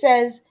 when she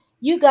says,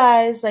 you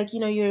guys, like,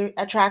 your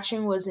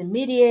attraction was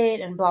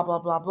immediate and blah, blah,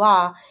 blah,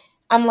 blah,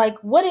 I'm like,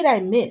 what did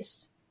I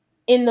miss?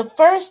 In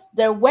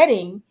their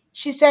wedding,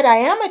 she said, I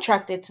am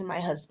attracted to my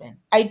husband.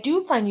 I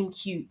do find him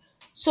cute.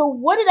 So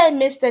what did I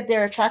miss that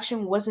their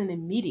attraction wasn't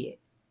immediate?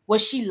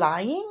 Was she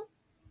lying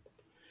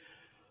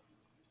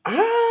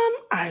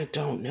I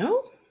don't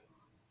know.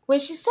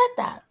 when she said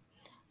that?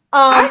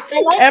 I I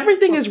think like.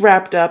 everything is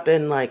wrapped up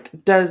in, like,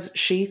 does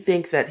she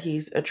think that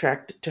he's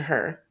attracted to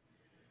her?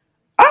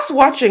 Us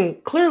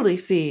watching clearly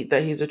see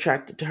that he's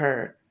attracted to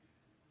her.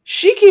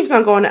 She keeps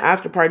on going to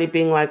after party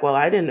being like, well,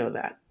 I didn't know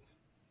that.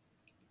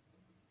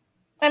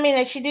 I mean,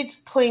 like, she did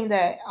claim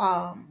that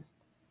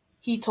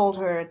he told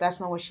her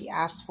that's not what she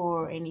asked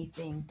for or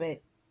anything,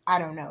 but I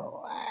don't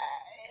know.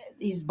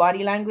 His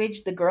body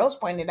language, the girls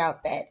pointed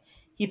out that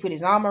he put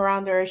his arm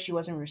around her. She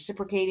wasn't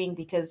reciprocating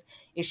because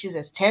if she's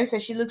as tense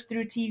as she looks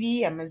through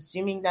TV, I'm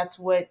assuming that's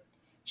what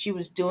she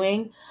was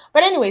doing.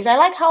 But, anyways, I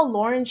like how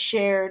Lauren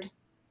shared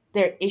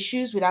their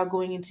issues without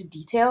going into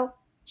detail.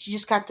 She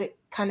just kind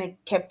of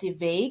kept it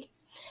vague.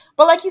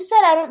 But like you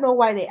said, I don't know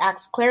why they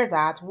asked Claire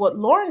that. What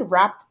Lauren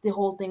wrapped the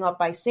whole thing up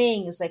by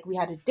saying is like we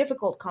had a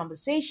difficult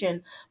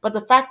conversation, but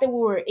the fact that we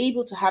were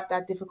able to have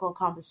that difficult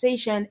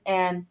conversation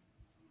and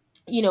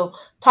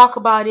talk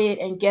about it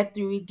and get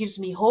through it gives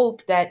me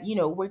hope that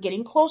we're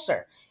getting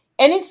closer.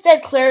 And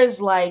instead, Claire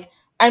is like,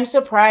 I'm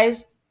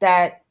surprised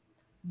that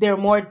they're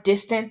more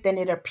distant than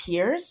it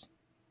appears.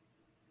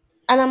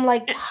 And I'm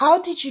like,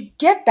 how did you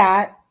get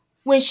that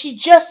when she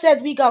just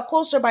said we got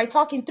closer by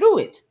talking through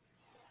it?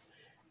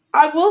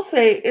 I will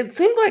say, it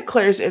seemed like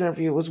Claire's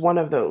interview was one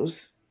of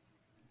those,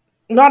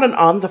 not an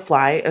on the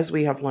fly, as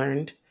we have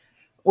learned,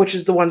 which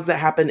is the ones that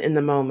happen in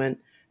the moment,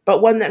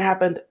 but one that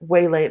happened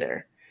way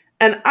later.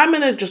 And I'm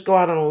going to just go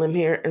out on a limb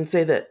here and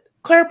say that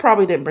Claire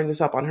probably didn't bring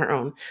this up on her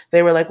own.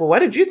 They were like, well, what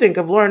did you think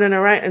of Lauren and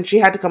her, right? And she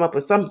had to come up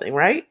with something,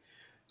 right? Hmm.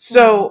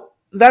 So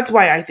that's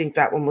why I think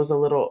that one was a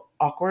little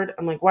awkward.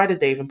 I'm like, why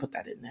did they even put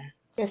that in there?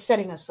 They're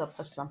setting us up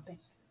for something.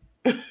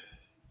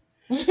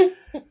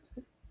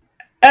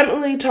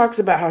 Emily talks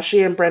about how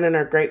she and Brennan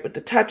are great with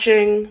the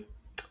touching.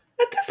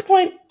 At this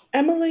point,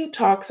 Emily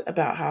talks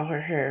about how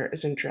her hair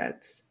is in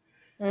dreads.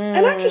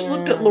 And I just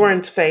looked at Mm,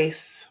 Lauren's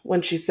face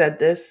when she said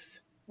this.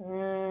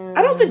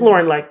 I don't think mm.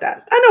 Lauren liked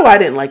that. I know I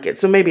didn't like it,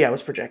 so maybe I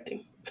was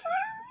projecting. It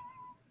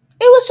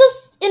was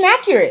just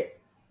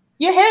inaccurate.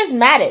 Your hair is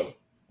matted.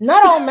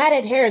 Not all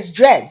matted hair is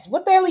dreads.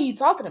 What the hell are you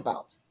talking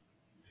about?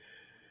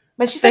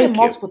 But she said it Thank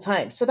you. multiple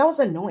times, so that was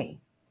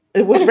annoying.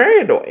 It was very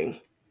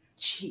annoying.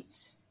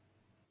 Jeez.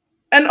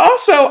 And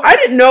also, I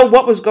didn't know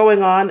what was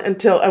going on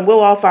until, and we'll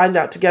all find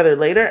out together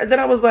later. And then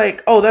I was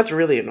like, oh, that's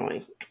really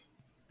annoying.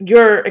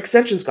 Your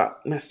extensions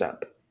got messed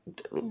up.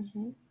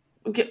 Hmm.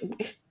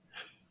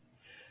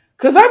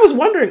 Because I was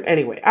wondering,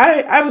 anyway,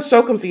 I was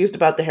so confused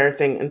about the hair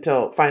thing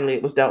until finally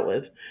it was dealt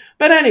with.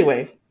 But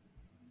anyway,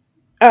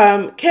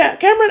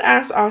 Cameron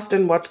asks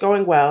Austin what's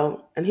going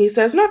well, and he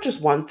says not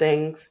just one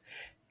things.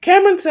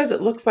 Cameron says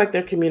it looks like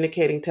they're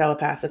communicating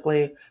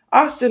telepathically.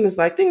 Austin is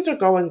like, things are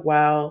going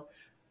well.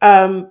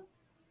 Um,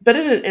 but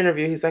in an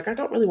interview, he's like, I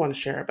don't really want to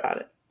share about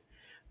it.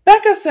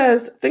 Becca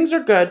says things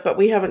are good, but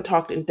we haven't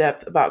talked in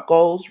depth about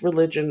goals,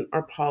 religion,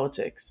 or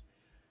politics,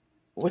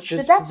 which Did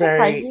is that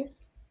surprise very, you?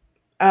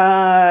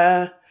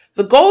 uh,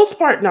 the goals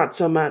part, not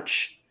so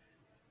much.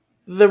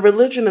 The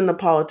religion and the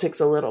politics,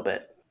 a little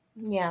bit.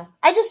 Yeah.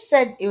 I just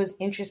said it was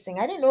interesting.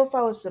 I didn't know if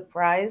I was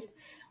surprised,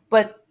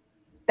 but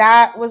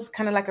that was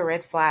kind of like a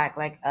red flag.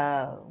 Like,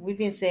 we've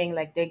been saying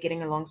like they're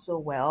getting along so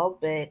well,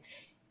 but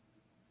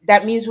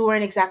that means we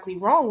weren't exactly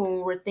wrong when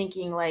we were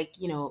thinking like,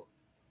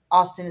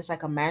 Austin is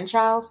like a man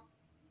child.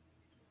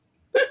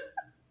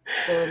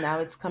 So now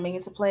it's coming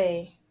into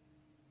play.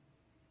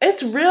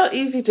 It's real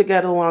easy to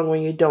get along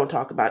when you don't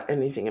talk about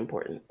anything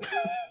important.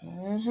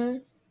 Hmm.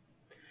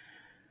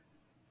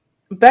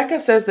 Becca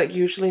says that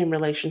usually in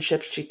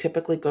relationships, she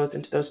typically goes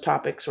into those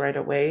topics right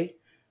away,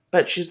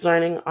 but she's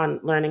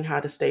learning how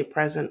to stay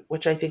present,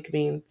 which I think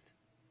means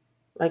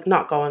like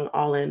not going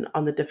all in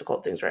on the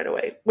difficult things right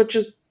away, which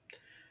is,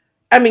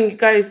 I mean, you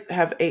guys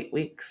have 8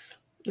 weeks.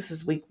 This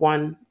is week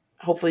one.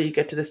 Hopefully you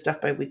get to this stuff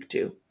by week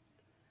two.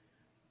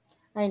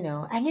 I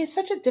know. I mean, it's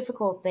such a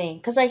difficult thing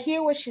because I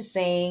hear what she's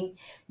saying.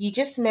 You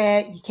just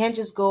met. You can't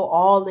just go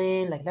all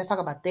in. Like, let's talk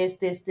about this.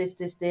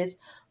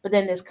 But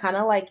then there's kind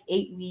of like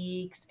 8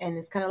 weeks, and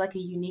it's kind of like a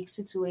unique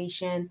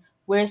situation.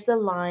 Where's the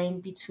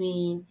line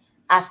between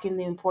asking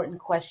the important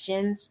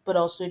questions, but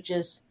also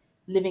just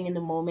living in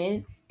the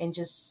moment and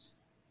just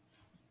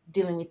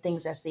dealing with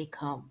things as they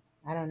come?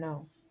 I don't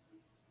know.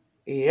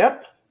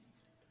 Yep.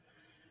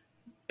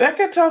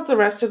 Becca tells the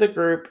rest of the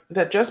group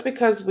that just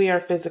because we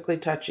are physically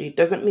touchy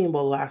doesn't mean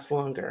we'll last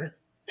longer.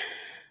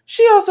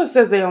 She also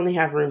says they only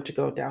have room to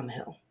go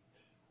downhill.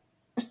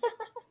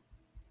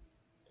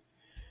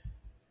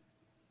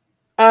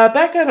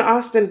 Becca and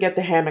Austin get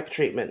the hammock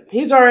treatment.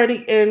 He's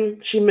already in.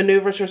 She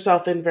maneuvers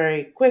herself in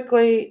very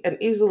quickly and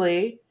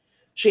easily.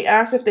 She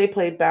asks if they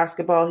played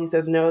basketball. He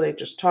says no, they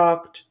just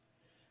talked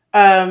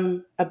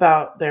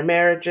about their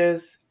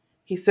marriages.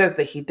 He says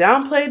that he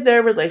downplayed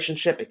their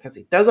relationship because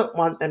he doesn't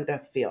want them to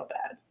feel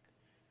bad.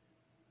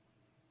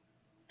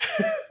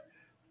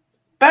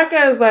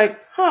 Becca is like,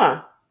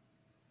 huh.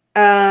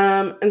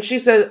 And she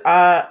said,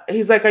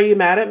 he's like, are you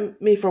mad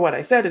at me for what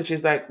I said? And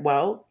she's like,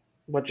 well,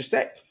 what'd you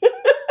say?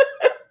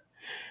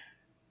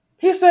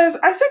 He says,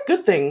 I said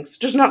good things,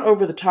 just not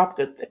over the top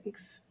good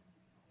things.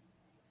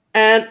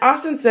 And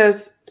Austin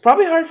says, it's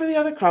probably hard for the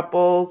other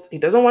couples. He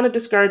doesn't want to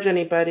discourage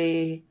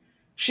anybody.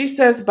 She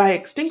says, by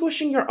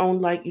extinguishing your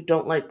own light, you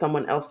don't light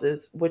someone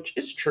else's, which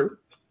is true.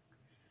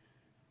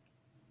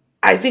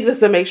 I think the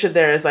summation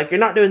there is like, you're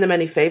not doing them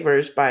any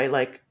favors by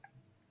like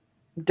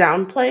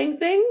downplaying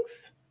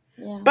things.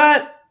 Yeah.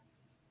 But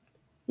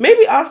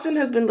maybe Austin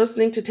has been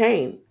listening to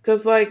Tane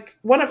because, like,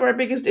 one of our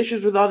biggest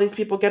issues with all these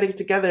people getting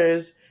together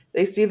is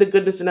they see the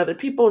goodness in other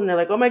people and they're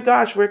like, oh my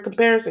gosh, we're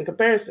comparison.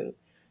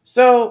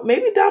 So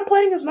maybe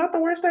downplaying is not the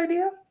worst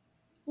idea.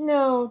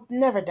 No,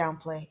 never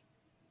downplay.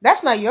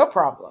 That's not your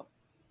problem.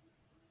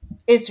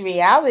 It's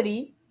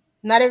reality.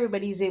 Not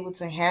everybody's able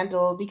to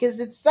handle because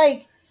it's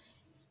like,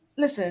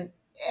 listen,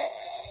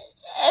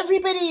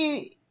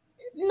 everybody,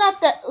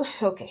 not that,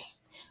 okay.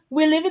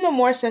 We live in a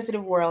more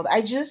sensitive world.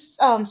 I just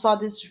saw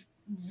this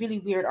really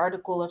weird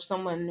article of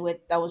someone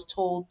with that was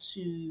told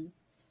to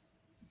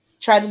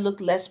try to look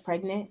less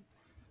pregnant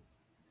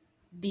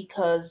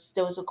because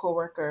there was a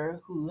coworker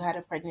who had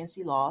a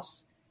pregnancy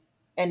loss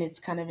and it's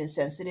kind of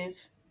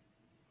insensitive.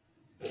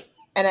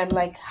 And I'm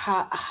like,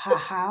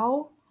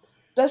 how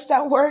does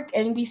that work?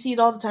 And we see it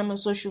all the time on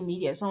social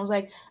media. Someone's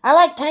like, I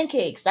like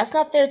pancakes. That's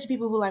not fair to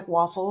people who like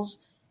waffles.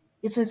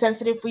 It's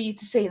insensitive for you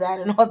to say that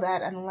and all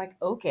that. And I'm like,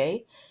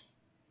 okay,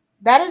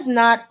 that is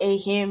not a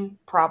him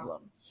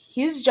problem.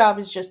 His job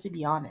is just to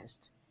be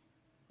honest.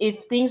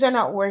 If things are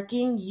not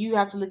working, you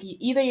have to look at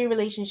either your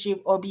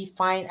relationship or be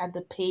fine at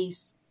the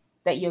pace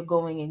that you're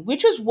going in,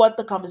 which was what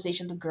the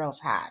conversation the girls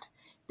had.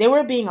 They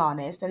were being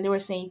honest and they were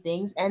saying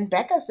things. And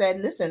Becca said,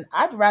 listen,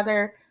 I'd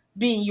rather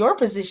be in your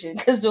position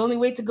because the only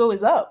way to go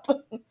is up.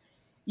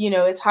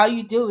 It's how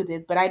you deal with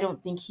it. But I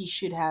don't think he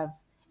should have,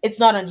 it's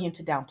not on him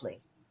to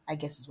downplay, I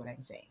guess is what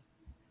I'm saying.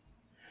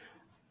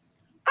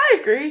 I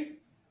agree.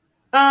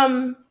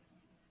 Um,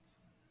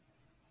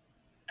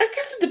 I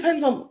guess it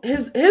depends on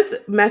his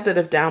method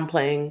of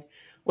downplaying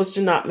was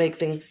to not make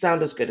things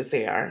sound as good as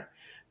they are.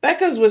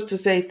 Becca's was to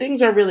say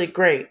things are really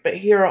great, but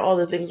here are all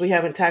the things we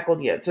haven't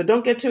tackled yet. So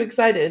don't get too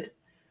excited.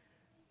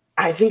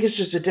 I think it's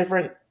just a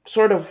different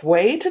sort of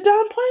way to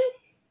downplay.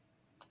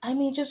 I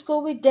mean, just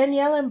go with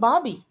Danielle and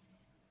Bobby.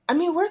 I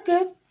mean, we're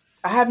good.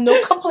 I have no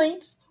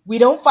complaints. We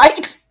don't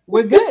fight.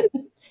 We're good.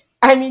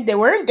 I mean, they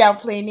weren't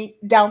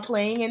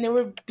downplaying, and they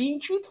were being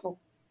truthful.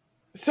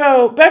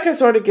 So Becca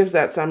sort of gives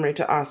that summary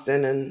to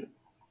Austin, and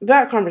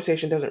that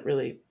conversation doesn't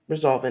really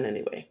resolve in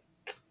any way.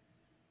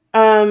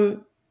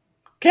 Um,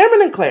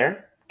 Cameron and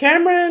Claire.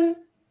 Cameron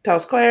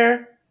tells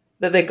Claire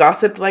that they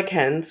gossiped like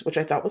hens, which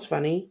I thought was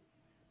funny.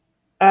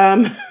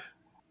 Um,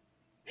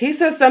 he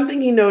says something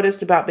he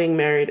noticed about being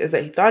married is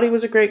that he thought he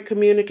was a great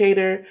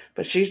communicator,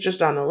 but she's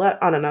just on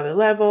another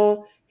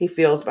level. He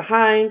feels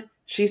behind.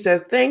 She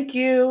says thank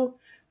you,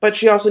 but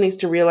she also needs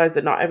to realize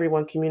that not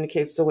everyone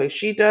communicates the way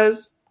she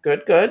does.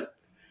 Good, good.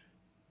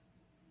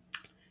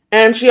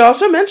 And she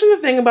also mentioned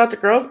the thing about the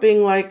girls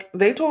being like,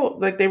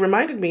 they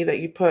reminded me that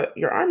you put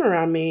your arm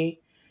around me.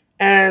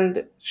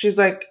 And she's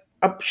like,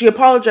 she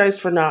apologized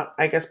for not,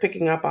 I guess,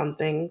 picking up on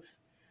things.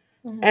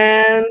 Hmm.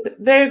 And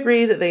they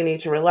agree that they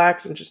need to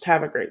relax and just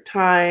have a great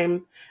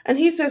time. And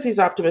he says he's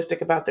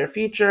optimistic about their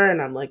future.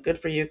 And I'm like, good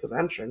for you, because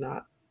I'm sure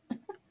not.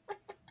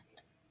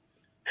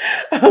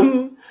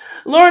 Um,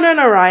 Lorna and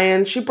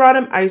Orion, she brought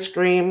him ice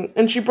cream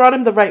and she brought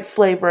him the right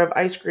flavor of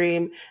ice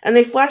cream. And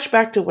they flash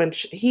back to when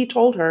he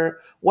told her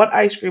what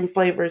ice cream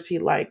flavors he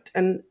liked.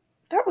 And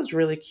that was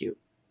really cute.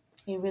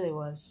 It really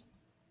was.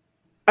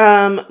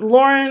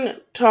 Lauren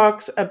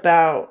talks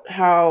about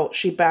how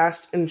she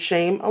basks in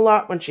shame a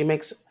lot when she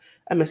makes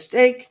a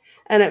mistake,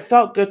 and it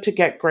felt good to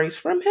get grace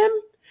from him,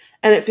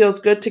 and it feels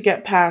good to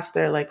get past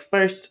their like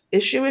first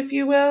issue, if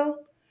you will.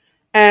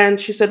 And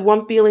she said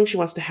one feeling she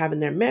wants to have in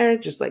their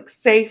marriage is like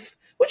safe,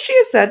 which she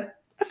has said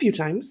a few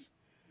times.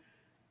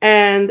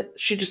 And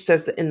she just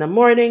says that in the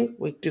morning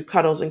we do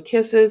cuddles and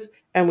kisses,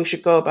 and we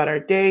should go about our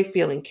day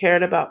feeling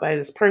cared about by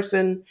this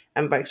person,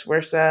 and vice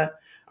versa.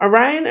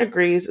 Orion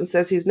agrees and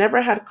says he's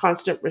never had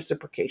constant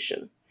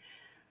reciprocation.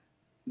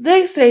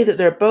 They say that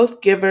they're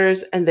both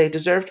givers and they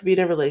deserve to be in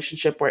a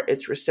relationship where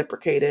it's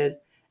reciprocated,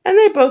 and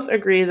they both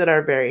agree that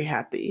are very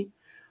happy.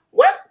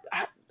 What?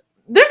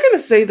 They're going to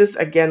say this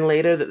again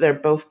later that they're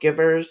both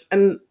givers,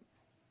 and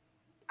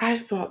I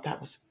thought that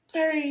was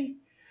very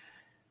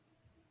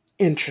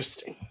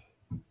interesting.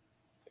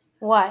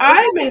 Why? It's I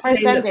not the first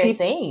maintain time that they're people.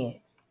 saying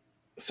it.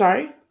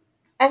 Sorry?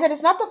 I said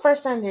it's not the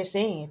first time they're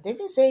saying it. They've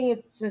been saying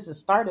it since the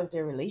start of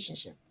their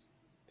relationship.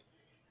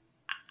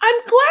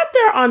 I'm glad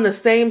they're on the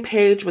same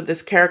page with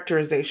this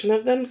characterization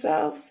of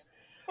themselves,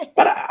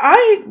 but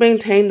I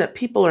maintain that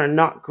people are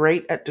not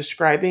great at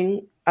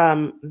describing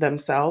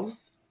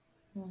themselves.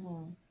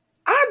 Mhm.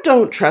 I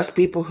don't trust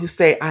people who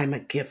say I'm a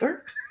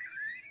giver.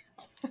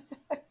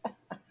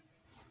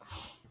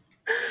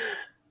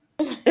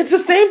 It's the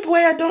same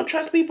way I don't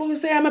trust people who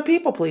say I'm a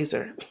people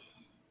pleaser.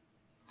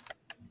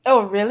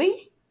 Oh,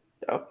 really?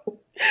 Oh,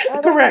 Oh,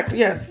 that's correct,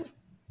 interesting.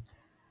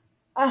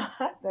 yes.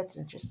 That's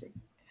interesting.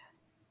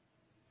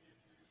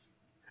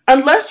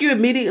 Unless you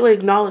immediately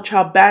acknowledge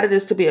how bad it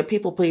is to be a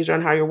people pleaser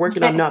and how you're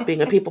working on not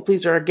being a people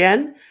pleaser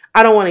again,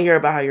 I don't want to hear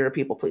about how you're a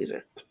people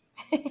pleaser.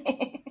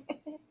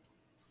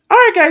 All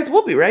right, guys,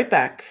 we'll be right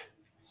back.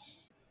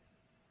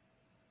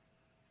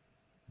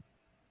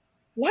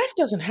 Life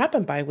doesn't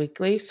happen bi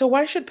weekly, so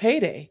why should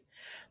payday?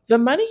 The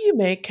money you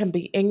make can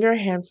be in your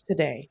hands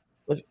today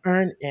with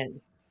Earn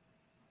In.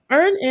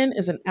 Earn In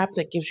is an app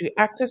that gives you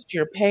access to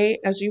your pay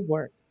as you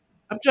work,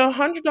 up to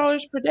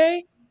 $100 per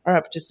day or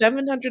up to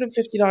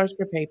 $750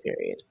 per pay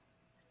period.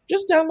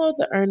 Just download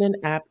the Earn In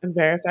app and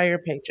verify your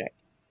paycheck.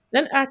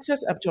 Then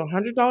access up to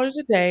 $100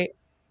 a day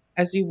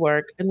as you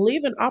work and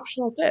leave an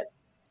optional tip.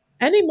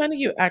 Any money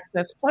you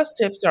access plus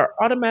tips are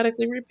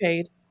automatically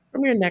repaid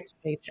from your next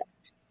paycheck.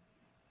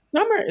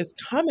 Summer is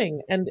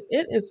coming and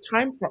it is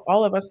time for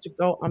all of us to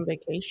go on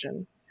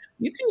vacation.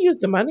 You can use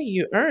the money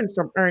you earn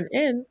from Earn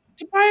In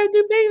to buy a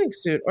new bathing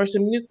suit or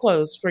some new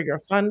clothes for your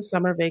fun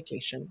summer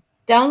vacation.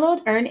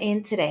 Download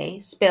EarnIn today,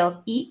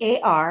 spelled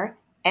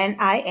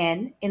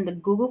EARNIN, in the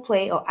Google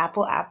Play or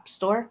Apple App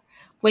Store.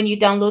 When you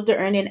download the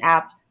EarnIn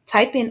app,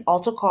 type in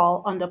Alto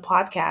Call under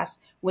podcast.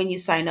 When you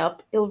sign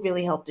up, it'll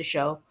really help the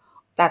show.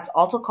 That's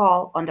Alto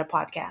Call under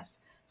podcast.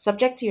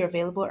 Subject to your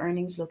available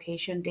earnings,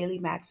 location, daily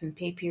max, and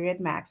pay period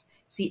max.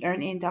 See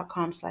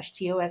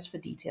earnin.com/TOS for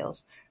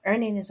details.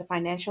 EarnIn is a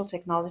financial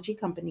technology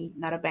company,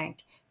 not a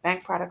bank.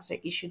 Bank products are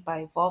issued by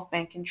Evolve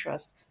Bank and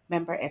Trust,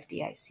 member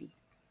FDIC.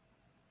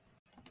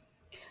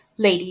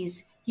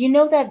 Ladies, you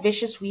know that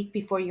vicious week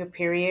before your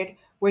period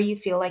where you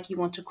feel like you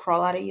want to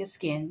crawl out of your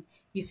skin,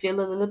 you feel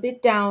a little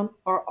bit down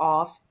or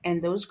off,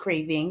 and those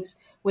cravings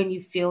when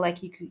you feel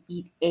like you could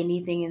eat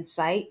anything in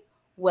sight?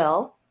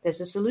 Well,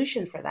 there's a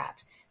solution for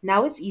that.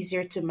 Now it's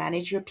easier to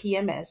manage your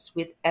PMS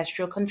with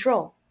Estro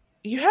Control.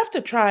 You have to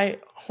try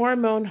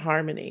Hormone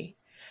Harmony.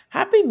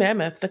 Happy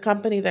Mammoth, the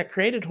company that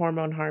created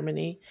Hormone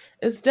Harmony,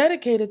 is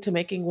dedicated to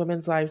making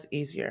women's lives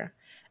easier.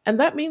 And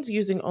that means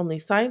using only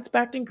science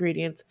backed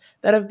ingredients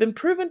that have been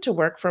proven to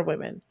work for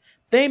women.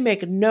 They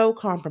make no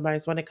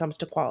compromise when it comes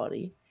to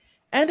quality.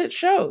 And it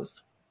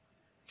shows.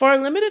 For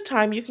a limited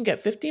time, you can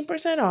get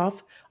 15%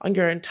 off on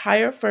your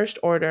entire first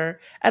order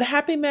at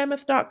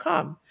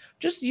happymammoth.com.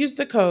 Just use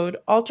the code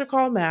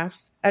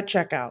ALTRACALLMAFS at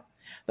checkout.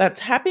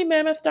 That's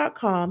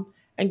happymammoth.com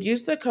and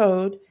use the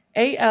code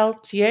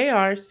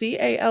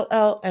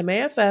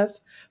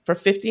ALTARCALLMAFS for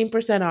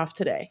 15% off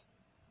today.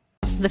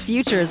 The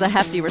future is a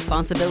hefty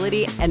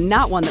responsibility and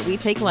not one that we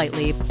take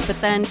lightly. But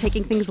then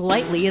taking things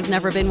lightly has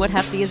never been what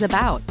Hefty is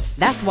about.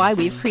 That's why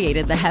we've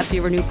created the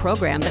Hefty Renew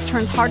program that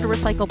turns hard to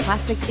recycle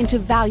plastics into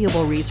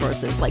valuable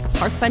resources like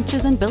park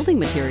benches and building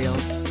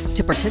materials.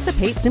 To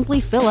participate, simply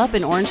fill up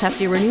an orange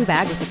Hefty Renew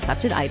bag with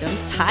accepted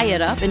items, tie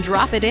it up, and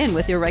drop it in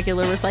with your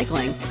regular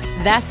recycling.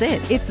 That's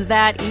it. It's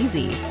that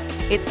easy.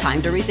 It's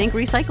time to rethink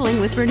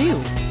recycling with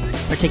Renew.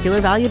 Particular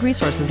valued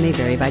resources may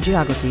vary by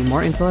geography.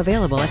 More info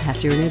available at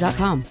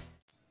heftyrenew.com.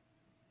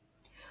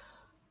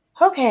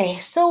 Okay,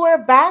 so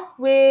we're back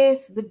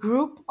with the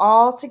group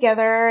all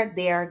together.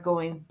 They are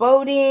going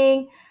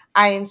boating.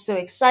 I am so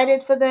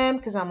excited for them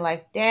because I'm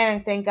like,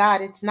 dang, thank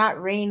God it's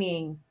not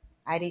raining.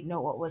 I didn't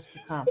know what was to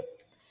come.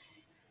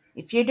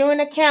 If you're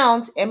doing a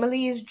count,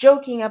 Emily is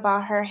joking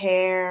about her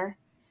hair.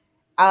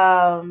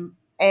 And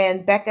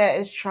Becca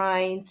is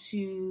trying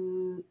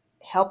to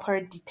help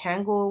her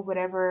detangle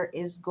whatever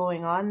is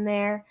going on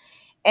there.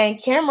 And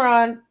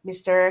Cameron,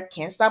 Mr.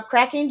 Can't Stop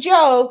Cracking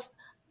Jokes.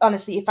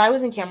 Honestly, if I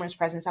was in Cameron's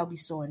presence, I'd be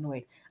so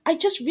annoyed. I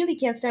just really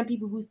can't stand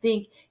people who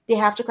think they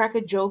have to crack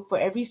a joke for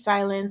every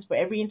silence, for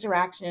every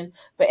interaction,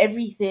 for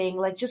everything.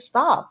 Like, just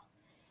stop.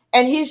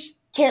 And he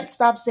can't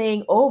stop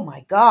saying, oh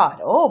my God,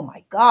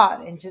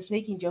 and just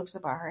making jokes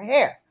about her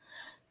hair.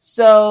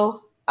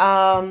 So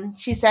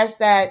she says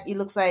that it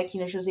looks like, she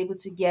was able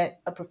to get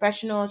a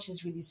professional.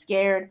 She's really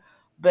scared,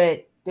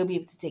 but they'll be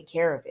able to take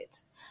care of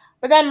it.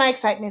 But then my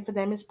excitement for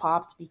them is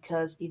popped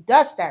because it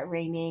does start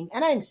raining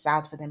and I'm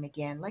sad for them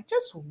again. Like,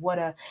 just what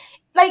a,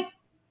 like,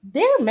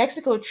 their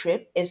Mexico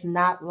trip is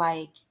not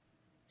like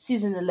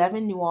season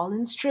 11 New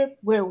Orleans trip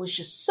where it was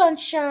just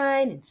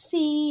sunshine and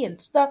sea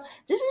and stuff.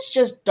 This is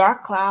just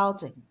dark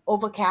clouds and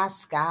overcast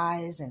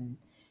skies, and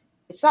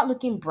it's not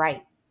looking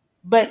bright.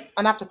 But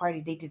on after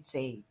party, they did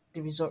say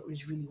the resort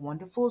was really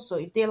wonderful. So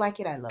if they like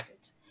it, I love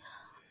it.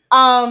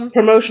 Um,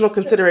 Promotional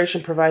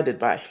consideration provided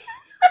by.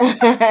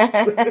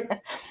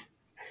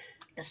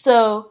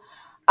 so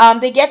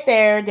they get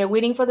there. They're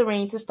waiting for the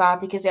rain to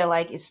stop because they're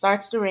like, it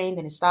starts to rain,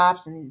 then it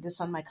stops, and the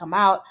sun might come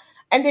out.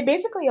 And they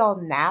basically all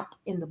nap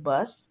in the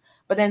bus.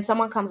 But then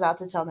someone comes out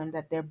to tell them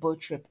that their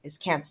boat trip is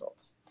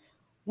canceled.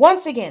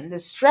 Once again, the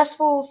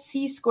stressful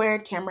C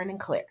squared Cameron and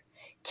Claire.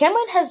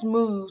 Cameron has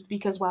moved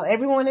because while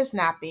everyone is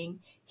napping,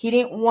 he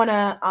didn't want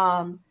to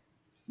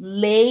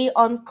lay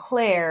on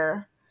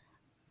Claire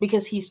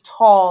because he's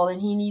tall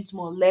and he needs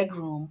more leg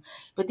room.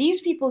 But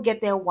these people get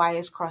their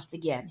wires crossed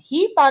again.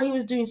 He thought he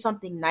was doing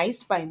something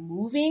nice by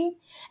moving,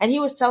 and he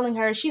was telling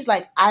her, she's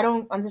like, I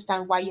don't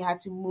understand why you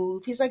had to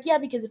move. He's like, yeah,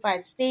 because if I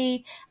had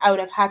stayed, I would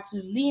have had to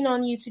lean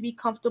on you to be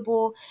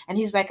comfortable. And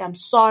he's like, I'm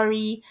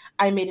sorry,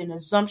 I made an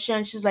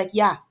assumption. She's like,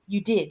 yeah,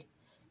 you did.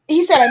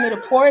 He said, I made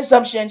a poor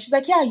assumption. She's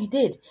like, yeah, you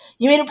did.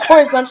 You made a poor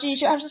assumption.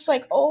 I was just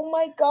like, oh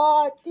my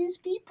God, these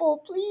people,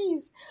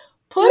 please.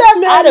 Put This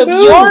us out man of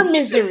your moved.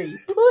 misery.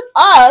 Put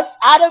us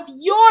out of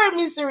your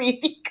misery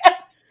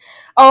because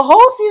a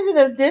whole season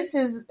of this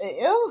is,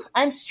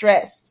 I'm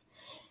stressed.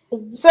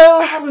 So,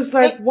 I was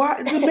like,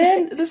 why? The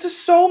man, this is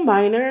so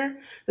minor.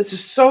 This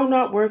is so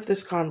not worth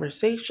this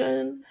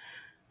conversation.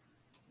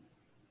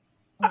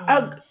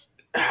 I, mm,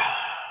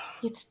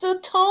 it's the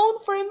tone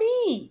for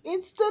me.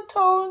 It's the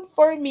tone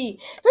for me.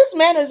 This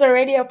man is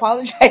already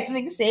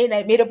apologizing, saying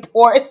I made a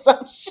poor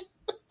assumption.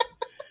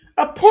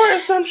 a poor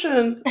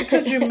assumption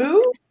because you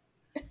moved.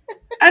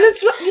 And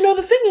it's not,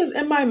 the thing is,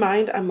 in my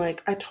mind, I'm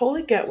like, I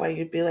totally get why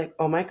you'd be like,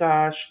 oh my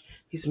gosh,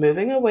 he's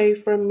moving away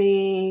from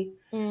me.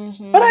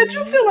 But I do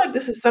Mm-hmm. feel like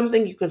this is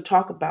something you can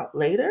talk about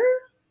later.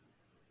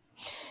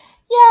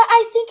 Yeah,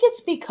 I think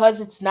it's because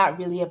it's not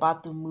really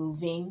about the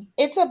moving.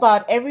 It's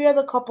about every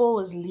other couple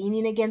was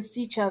leaning against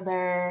each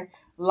other,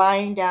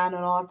 lying down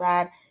and all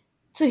that.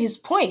 To his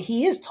point,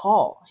 he is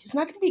tall. He's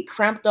not going to be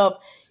cramped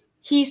up.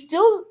 He's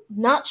still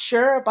not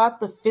sure about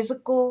the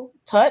physical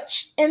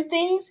touch and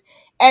things.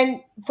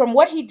 And from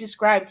what he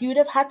described, he would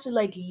have had to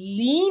like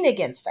lean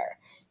against her.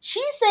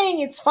 She's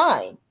saying it's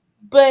fine,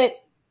 but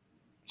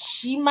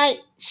she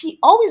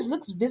always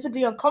looks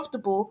visibly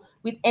uncomfortable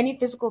with any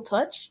physical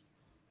touch.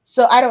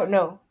 So I don't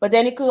know. But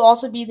then it could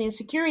also be the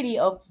insecurity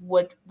of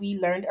what we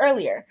learned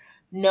earlier.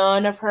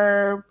 None of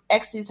her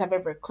exes have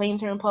ever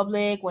claimed her in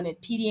public, went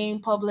at PDA in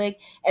public,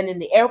 and in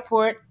the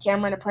airport,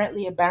 Cameron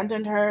apparently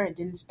abandoned her and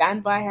didn't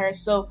stand by her.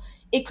 So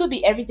it could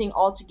be everything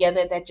all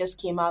together that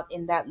just came out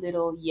in that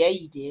little yeah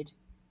you did.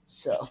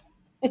 So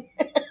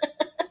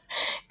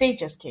they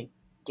just can't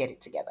get it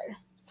together.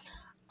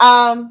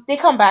 They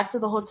come back to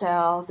the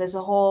hotel. There's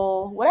a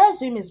whole what I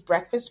assume is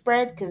breakfast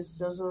spread because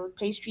those are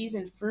pastries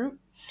and fruit.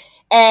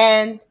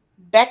 And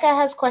Becca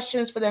has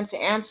questions for them to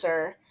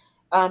answer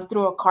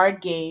through a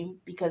card game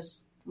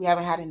because we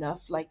haven't had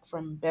enough, like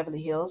from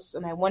Beverly Hills.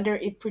 And I wonder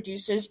if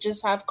producers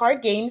just have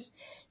card games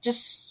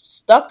just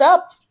stuck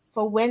up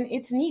for when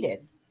it's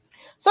needed.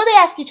 So they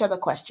ask each other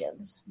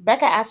questions.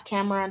 Becca asks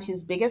Cameron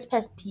his biggest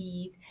pet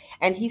peeve,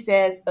 and he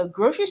says, a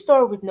grocery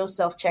store with no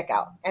self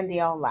checkout. And they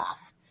all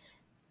laugh.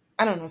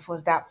 I don't know if it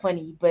was that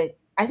funny, but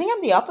I think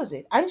I'm the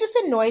opposite. I'm just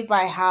annoyed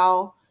by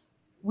how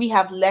we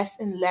have less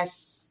and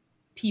less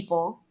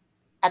people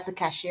at the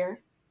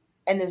cashier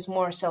and there's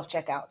more self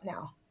checkout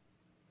now.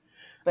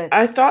 But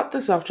I thought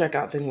the self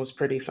checkout thing was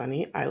pretty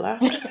funny. I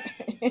laughed.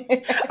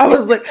 I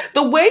was like,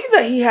 the way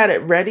that he had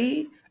it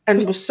ready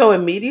and was so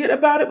immediate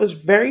about it was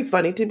very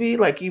funny to me.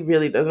 Like, he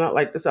really does not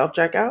like the self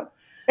checkout.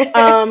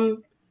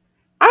 Um,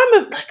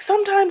 like,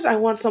 sometimes I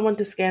want someone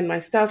to scan my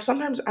stuff.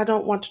 Sometimes I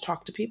don't want to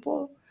talk to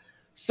people.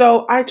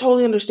 So I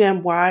totally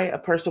understand why a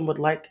person would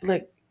like,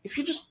 if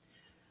you just,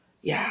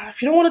 yeah,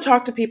 if you don't want to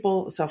talk to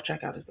people, self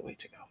checkout is the way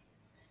to go.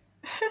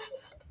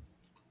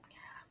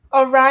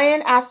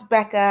 Orion asks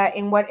Becca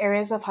in what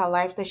areas of her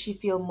life does she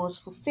feel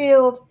most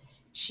fulfilled.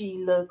 She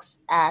looks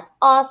at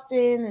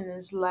Austin and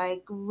is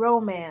like,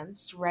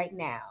 romance right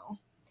now.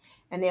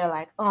 And they're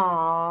like,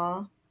 aw.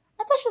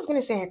 I thought she was going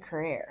to say her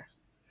career.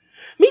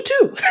 Me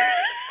too.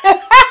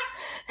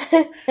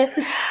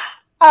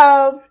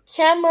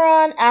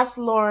 Cameron asked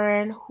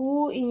Lauren,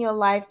 who in your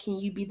life can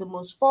you be the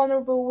most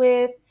vulnerable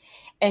with?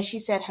 And she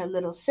said her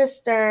little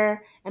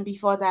sister. And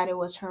before that, it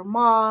was her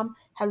mom.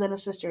 Her little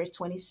sister is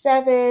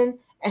 27.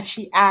 And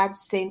she adds,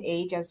 same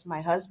age as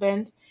my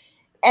husband.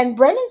 And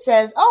Brendan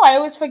says, oh, I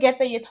always forget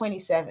that you're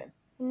 27.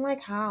 I'm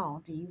like,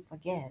 how do you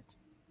forget?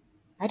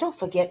 I don't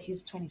forget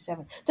he's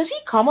 27. Does he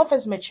come off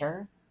as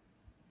mature?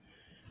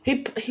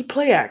 He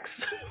play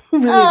acts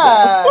really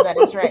well. That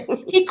is right.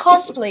 He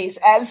cosplays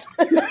as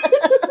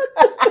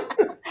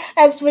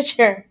as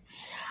mature.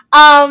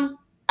 I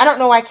don't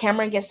know why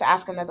Cameron gets to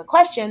ask another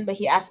question, but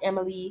he asked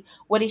Emily,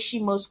 what is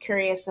she most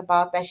curious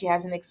about that she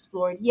hasn't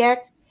explored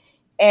yet?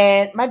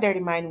 And my dirty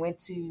mind went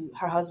to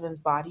her husband's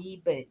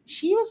body, but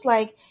she was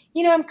like,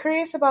 I'm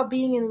curious about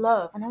being in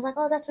love. And I was like,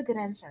 oh, that's a good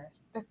answer.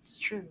 That's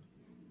true.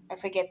 I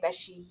forget that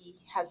she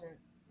hasn't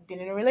been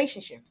in a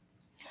relationship.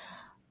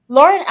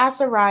 Lauren asks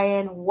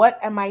Orion, what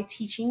am I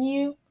teaching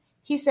you?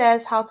 He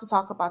says how to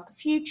talk about the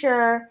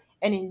future,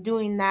 and in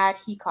doing that,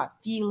 he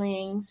caught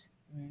feelings.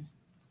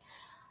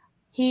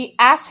 He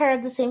asks her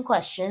the same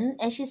question,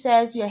 and she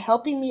says, you're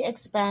helping me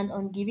expand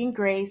on giving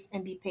grace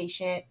and be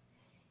patient.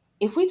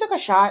 If we took a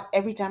shot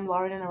every time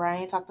Lauren and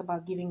Orion talked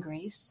about giving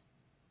grace,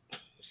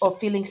 or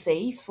feeling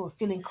safe, or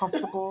feeling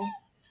comfortable,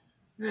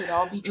 we would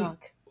all be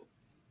drunk.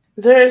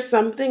 There is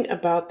something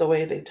about the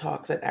way they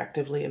talk that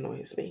actively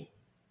annoys me.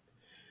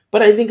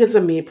 But I think it's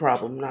a me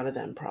problem, not a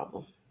them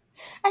problem.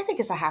 I think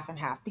it's a half and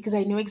half because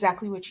I know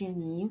exactly what you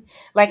mean.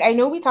 Like, I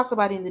know we talked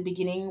about it in the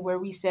beginning where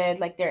we said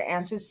like their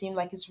answers seem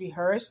like it's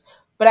rehearsed,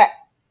 but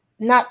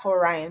not for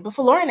Orion. But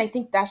for Lauren, I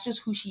think that's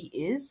just who she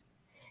is.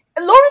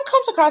 Lauren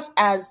comes across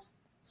as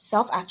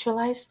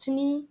self-actualized to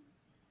me.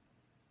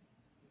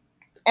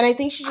 And I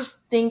think she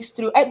just thinks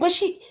through, but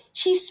she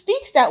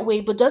speaks that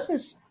way, but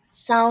doesn't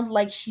sound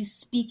like she's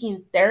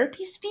speaking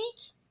therapy speak.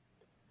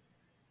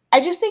 I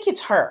just think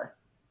it's her.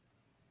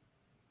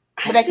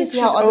 I But I can think see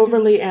she's how other people.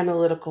 overly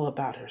analytical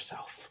about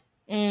herself.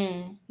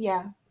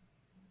 Yeah,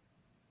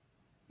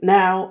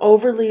 Now,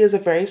 overly is a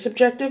very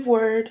subjective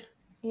word.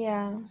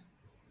 yeah.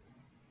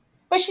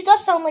 But she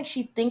does sound like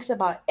she thinks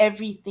about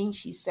everything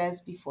she says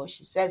before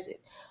she says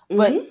it.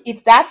 But Hmm.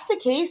 if that's the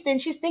case, then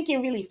she's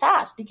thinking really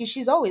fast because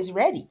she's always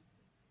ready.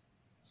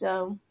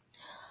 So,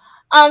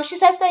 she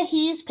says that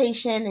he's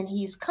patient and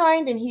he's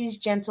kind and he's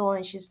gentle,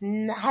 and she's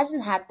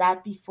hasn't had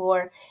that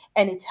before,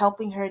 and it's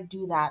helping her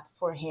do that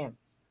for him.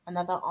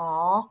 Another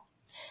aw.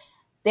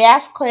 They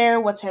ask Claire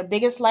what's her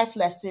biggest life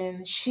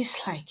lesson.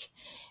 She's like,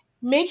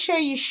 make sure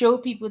you show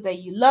people that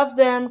you love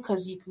them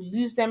because you could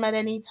lose them at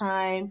any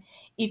time.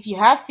 If you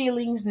have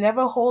feelings,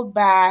 never hold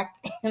back.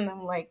 And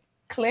I'm like,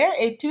 Claire,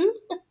 et tu?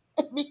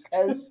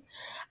 Because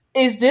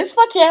is this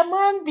for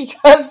Cameron?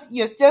 Because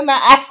you're still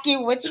not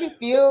asking what you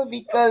feel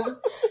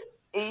because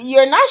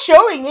you're not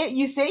showing it.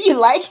 You say you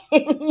like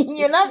him,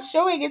 you're not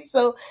showing it.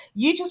 So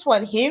you just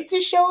want him to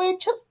show it.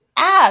 Just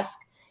ask.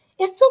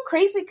 It's so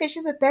crazy because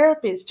she's a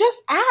therapist.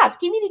 Just ask.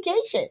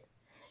 Communication.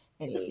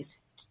 Anyways,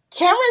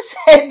 Cameron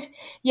said,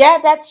 yeah,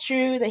 that's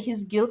true, that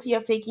he's guilty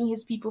of taking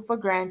his people for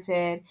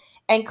granted.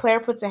 And Claire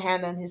puts a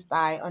hand on his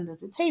thigh under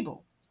the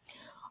table.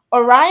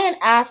 Orion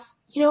asks,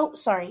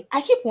 sorry,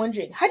 I keep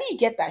wondering, how do you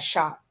get that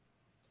shot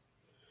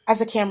as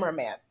a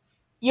cameraman?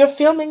 You're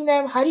filming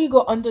them. How do you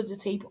go under the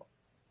table?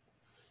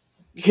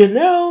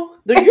 You're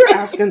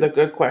asking the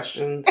good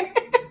questions.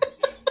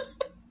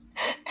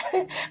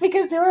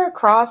 Because they were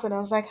across, and I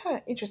was like,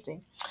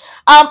 interesting.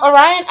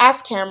 Orion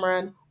asked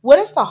Cameron, what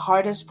is the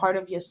hardest part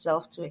of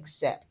yourself to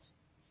accept?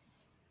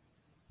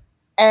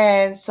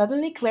 And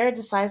suddenly Claire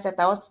decides that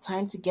was the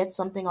time to get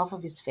something off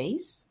of his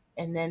face.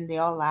 And then they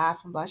all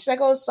laugh and blah. She's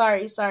like, oh,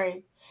 sorry,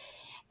 sorry.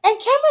 And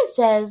Cameron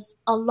says,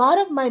 a lot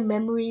of my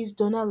memories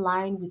don't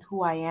align with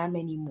who I am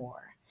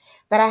anymore.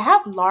 That I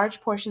have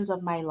large portions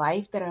of my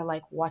life that are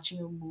like watching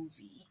a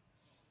movie.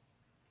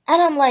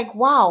 And I'm like,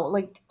 wow,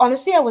 like,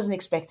 honestly, I wasn't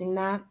expecting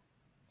that.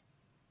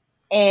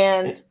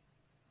 And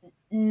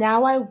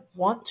now I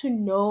want to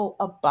know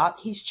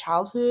about his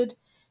childhood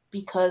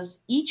because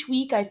each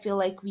week I feel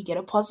like we get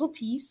a puzzle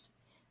piece.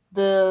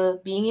 The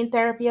being in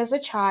therapy as a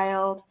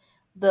child,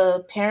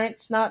 the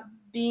parents not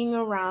being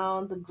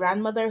around, the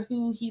grandmother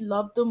who he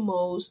loved the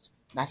most,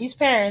 not his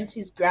parents,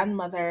 his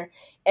grandmother,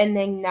 and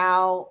then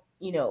now,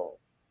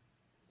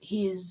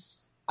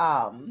 his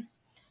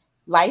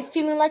life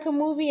feeling like a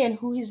movie and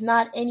who he's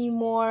not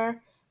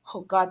anymore.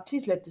 Oh God,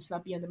 please let this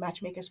not be on the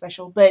Matchmaker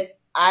special. But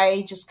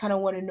I just kind of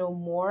want to know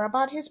more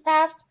about his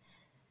past.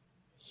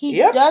 He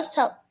Yep. does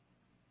tell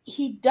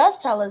he does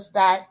tell us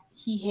that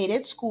he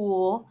hated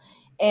school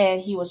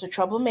and he was a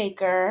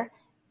troublemaker,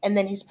 and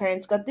then his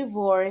parents got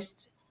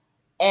divorced.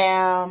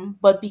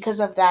 But because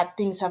of that,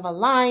 things have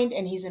aligned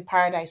and he's in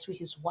paradise with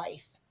his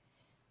wife.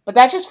 But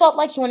that just felt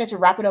like he wanted to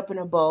wrap it up in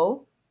a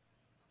bow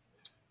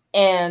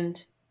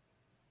and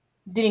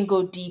didn't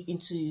go deep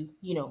into,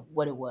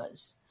 what it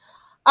was.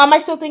 I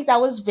still think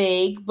that was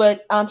vague,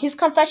 but his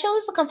confessional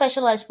is the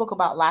confessional I spoke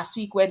about last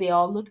week where they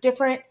all look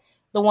different.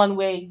 The one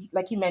where,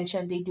 like you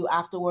mentioned, they do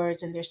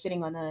afterwards and they're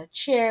sitting on a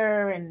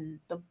chair and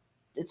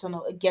it's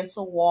against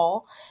a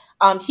wall.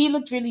 He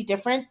looked really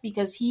different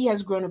because he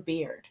has grown a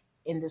beard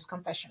in this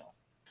confessional.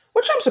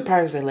 Which I'm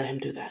surprised they let him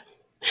do that.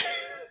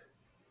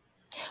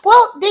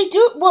 Well, they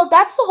do. Well,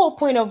 that's the whole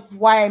point of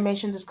why I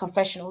mentioned this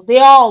confessional. They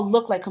all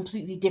look like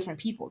completely different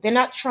people. They're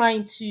not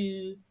trying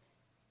to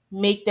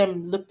make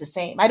them look the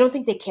same. I don't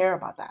think they care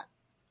about that.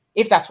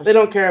 If that's They what you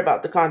don't mean. care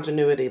about the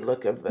continuity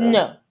look of the.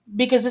 No,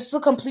 because this is a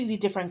completely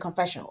different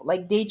confessional.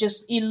 Like they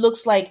just, it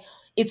looks like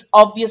it's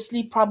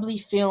obviously probably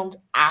filmed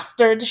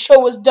after the show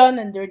was done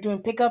and they're doing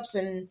pickups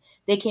and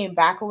they came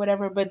back or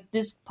whatever. But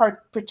this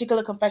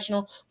particular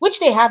confessional, which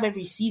they have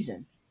every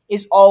season,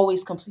 is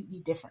always completely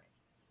different.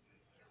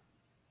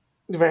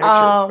 Very true.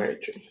 Um, Very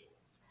true.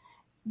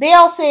 they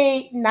all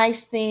say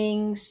nice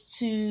things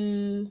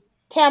to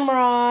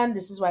Cameron.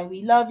 This is why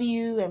we love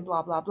you and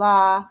blah blah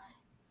blah.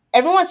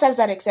 Everyone says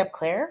that except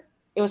Claire.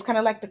 It was kind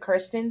of like the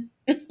Kirsten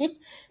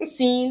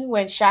scene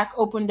when Shaq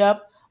opened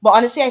up. But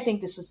honestly, I think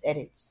this was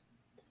edits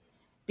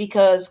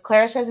because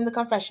Claire says in the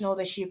confessional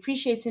that she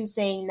appreciates him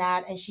saying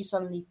that and she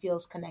suddenly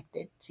feels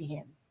connected to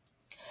him.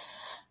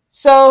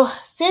 So,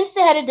 since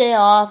they had a day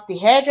off, the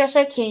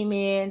hairdresser came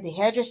in. The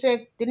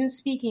hairdresser didn't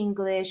speak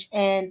English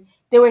and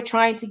they were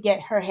trying to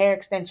get her hair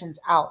extensions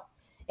out.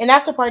 In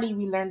after party,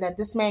 we learned that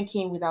this man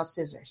came without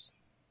scissors.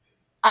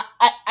 I,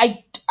 I,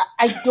 I,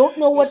 I don't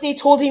know what they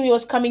told him he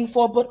was coming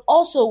for, but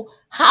also,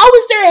 how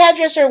is there a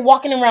hairdresser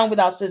walking around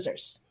without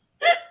scissors?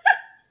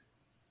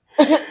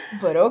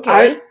 But I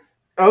okay.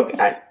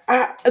 okay.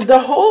 The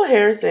whole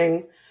hair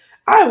thing.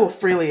 I will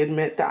freely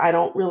admit that I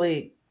don't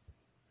really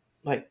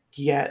like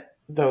get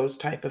those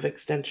type of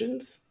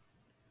extensions.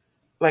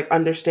 Like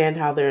understand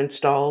how they're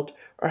installed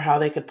or how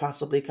they could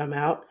possibly come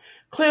out.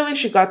 Clearly,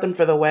 she got them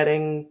for the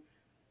wedding.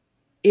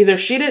 Either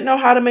she didn't know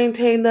how to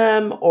maintain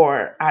them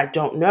or I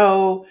don't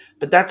know,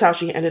 but that's how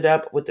she ended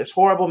up with this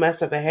horrible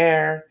mess of a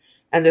hair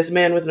and this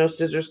man with no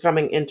scissors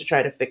coming in to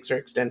try to fix her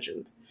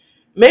extensions.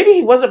 Maybe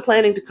he wasn't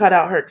planning to cut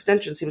out her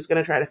extensions. He was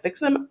going to try to fix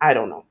them. I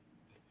don't know.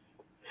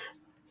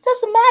 It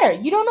doesn't matter.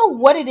 You don't know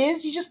what it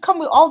is. You just come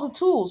with all the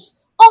tools.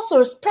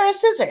 Also, a pair of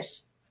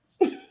scissors.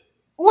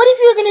 What if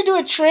you're going to do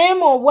a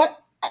trim or what?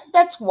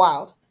 That's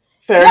wild.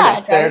 Fair Yeah,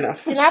 enough. Fair guys.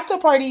 enough. In after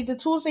party, the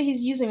tools that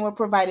he's using were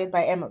provided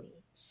by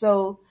Emily.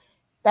 So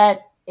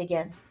that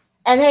again.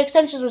 And her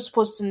extensions were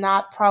supposed to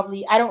not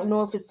probably, I don't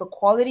know if it's the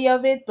quality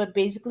of it, but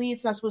basically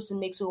it's not supposed to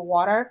mix with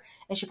water.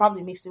 And she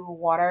probably mixed it with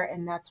water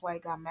and that's why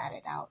it got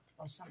matted out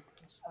or something.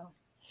 So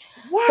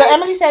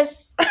Emily What?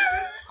 says,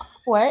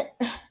 what?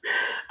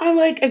 I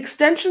like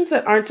extensions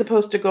that aren't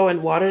supposed to go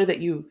in water that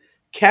you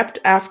kept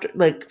after,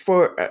 like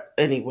for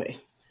anyway.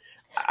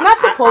 Not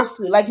I, supposed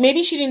to. Like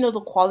maybe she didn't know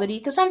the quality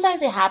because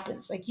sometimes it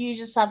happens. Like you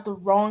just have the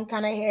wrong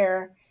kind of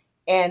hair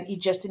and it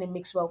just didn't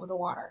mix well with the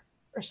water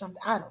or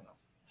something. I don't know.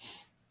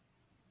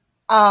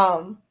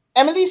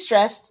 Emily's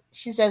stressed.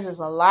 She says there's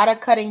a lot of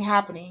cutting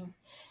happening.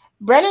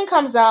 Brennan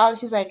comes out.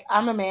 He's like,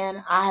 I'm a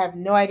man. I have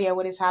no idea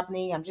what is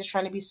happening. I'm just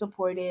trying to be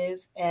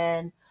supportive.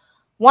 And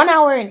 1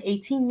 hour and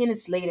 18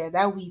 minutes later,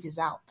 that weave is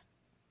out.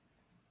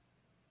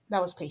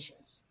 That was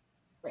patience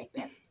right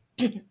there.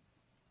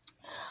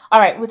 All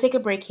right, we'll take a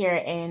break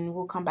here and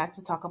we'll come back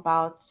to talk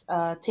about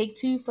take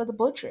two for the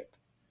boat trip.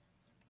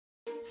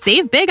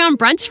 Save big on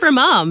brunch for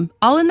mom,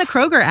 all in the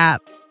Kroger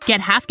app. Get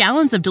half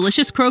gallons of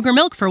delicious Kroger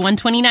milk for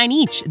 $1.29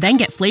 each. Then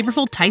get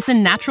flavorful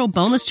Tyson natural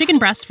boneless chicken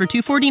breasts for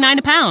 $2.49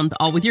 a pound,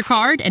 all with your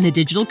card and a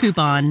digital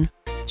coupon.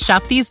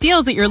 Shop these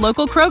deals at your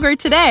local Kroger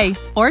today,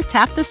 or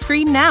tap the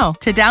screen now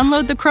to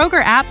download the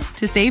Kroger app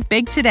to save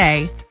big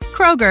today.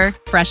 Kroger,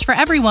 fresh for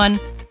everyone.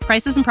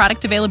 Prices and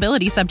product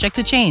availability subject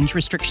to change.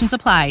 Restrictions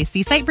apply.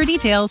 See site for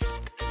details.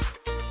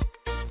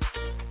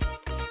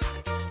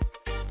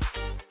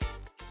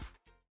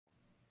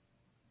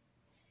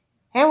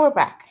 And we're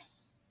back.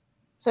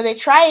 So they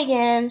try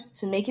again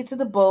to make it to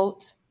the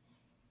boat.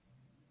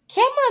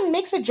 Cameron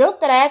makes a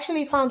joke that I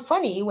actually found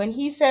funny when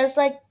he says,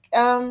 like,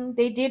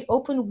 they did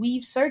open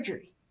weave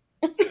surgery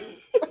on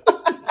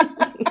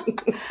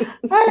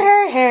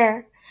her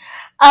hair.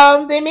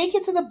 They make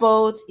it to the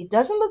boat. It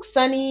doesn't look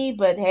sunny,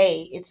 but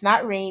hey, it's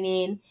not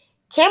raining.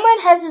 Cameron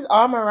has his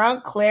arm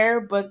around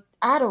Claire, but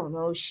I don't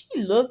know. She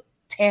looked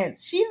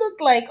tense. She looked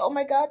like, oh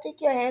my God,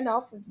 take your hand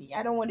off of me.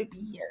 I don't want to be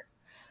here.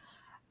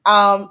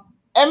 Um,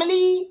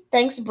 Emily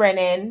thanks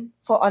Brennan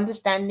for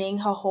understanding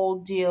her whole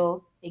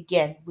deal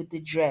again with the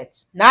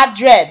dreads. Not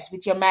dreads,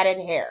 with your matted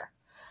hair.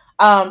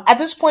 At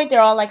this point, they're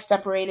all like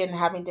separated and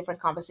having different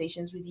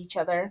conversations with each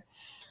other.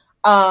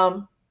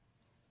 Um,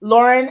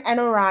 Lauren and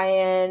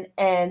Orion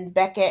and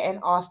Becca and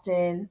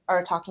Austin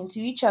are talking to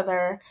each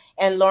other,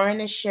 and Lauren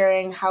is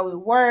sharing how it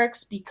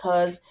works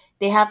because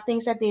they have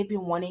things that they've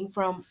been wanting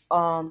from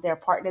their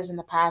partners in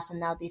the past, and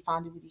now they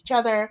found it with each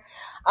other.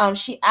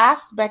 She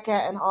asked Becca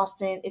and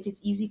Austin if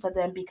it's easy for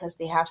them because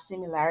they have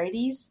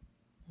similarities.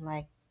 I'm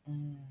like,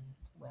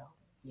 well,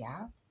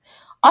 yeah.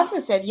 Austin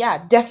said,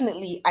 yeah,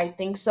 definitely, I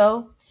think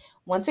so.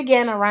 Once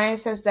again, Orion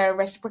says that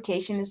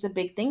reciprocation is a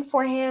big thing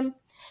for him.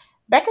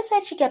 Becca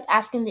said she kept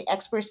asking the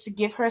experts to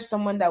give her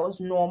someone that was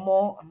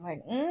normal. I'm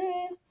like,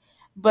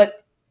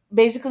 But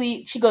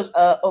basically, she goes,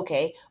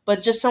 okay.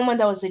 But just someone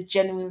that was a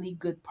genuinely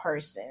good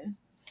person.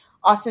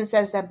 Austin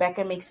says that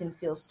Becca makes him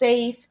feel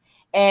safe.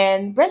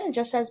 And Brennan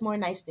just says more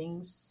nice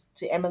things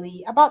to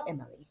Emily about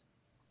Emily.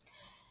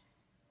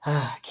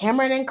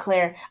 Cameron and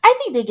Claire, I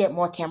think they get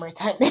more camera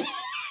time than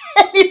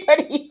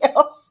anybody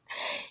else.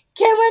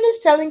 Cameron is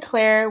telling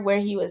Claire where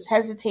he was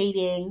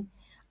hesitating,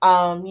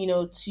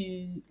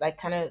 to like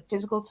kind of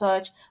physical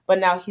touch, but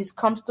now he's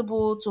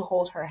comfortable to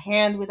hold her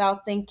hand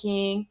without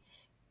thinking.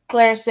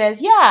 Claire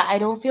says, "Yeah, I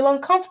don't feel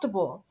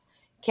uncomfortable."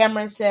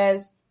 Cameron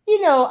says,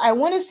 "I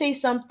want to say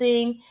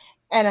something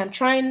and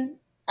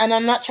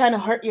I'm not trying to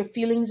hurt your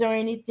feelings or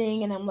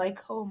anything." And I'm like,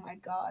 "Oh my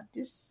god,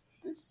 this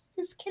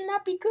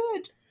cannot be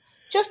good.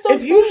 Just don't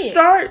say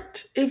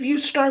it." If you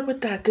start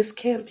with that, this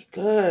can't be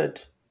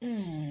good.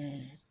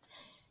 Hmm.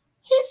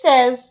 He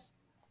says,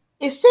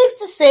 "It's safe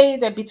to say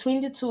that between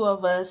the two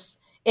of us,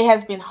 it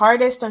has been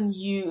hardest on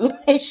you."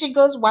 And she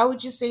goes, "Why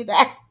would you say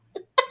that?"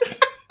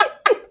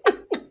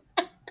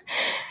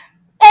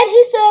 And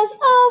he says,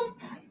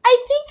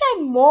 "I think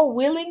I'm more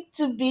willing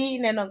to be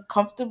in an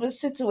uncomfortable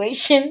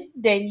situation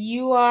than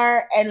you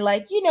are. And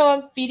like,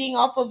 I'm feeding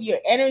off of your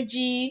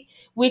energy,"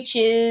 which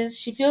is,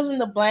 she fills in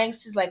the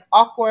blanks, is like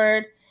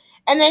awkward.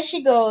 And then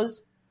she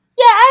goes,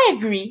 "Yeah, I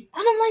agree."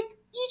 And I'm like,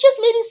 "You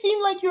just made it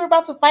seem like you were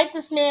about to fight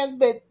this man,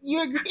 but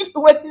you agree to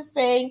what he's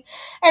saying."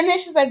 And then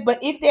she's like, "But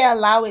if they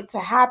allow it to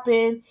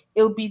happen,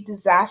 it'll be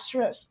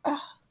disastrous."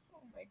 Oh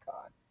my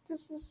God.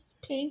 This is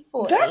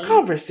painful, That eh?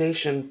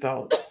 conversation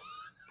felt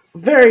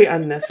very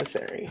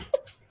unnecessary.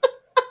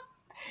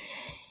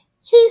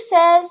 He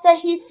says that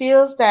he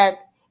feels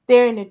that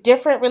they're in a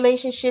different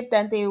relationship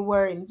than they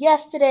were in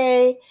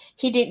yesterday.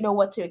 He didn't know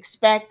what to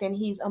expect, and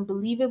he's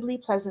unbelievably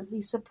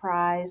pleasantly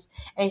surprised.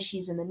 And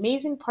she's an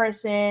amazing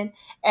person,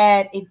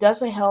 and it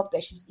doesn't help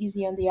that she's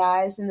easy on the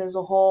eyes. And there's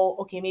a whole,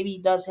 okay, maybe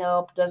it does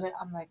help, doesn't.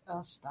 I'm like,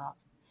 oh, stop.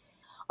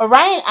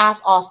 Orion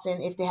asks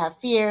Austin if they have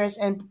fears,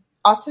 and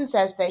Austin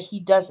says that he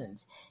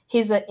doesn't.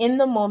 He's an in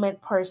the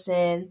moment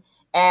person,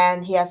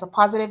 and he has a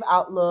positive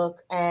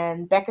outlook.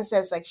 And Becca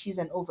says like she's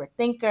an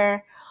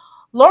overthinker.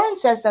 Lauren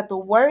says that the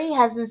worry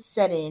hasn't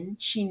set in.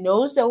 She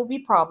knows there will be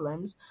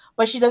problems,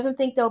 but she doesn't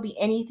think there'll be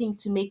anything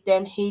to make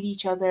them hate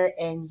each other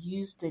and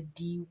use the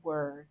D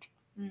word.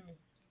 Hmm.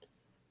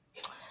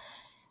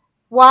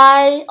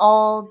 Why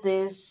all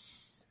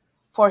this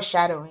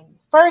foreshadowing?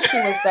 First,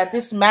 it was that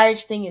this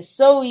marriage thing is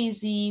so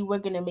easy, we're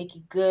going to make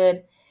it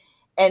good.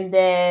 And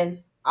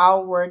then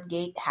our word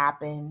gate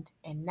happened.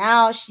 And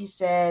now she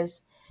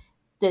says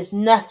there's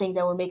nothing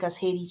that will make us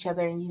hate each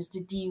other and use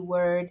the D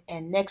word.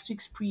 And next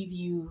week's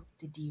preview,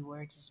 the D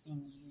word is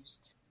being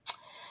used.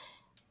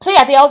 So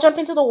yeah, they all jump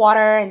into the water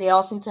and they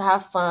all seem to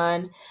have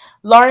fun.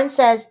 Lauren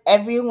says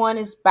everyone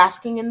is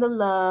basking in the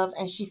love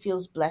and she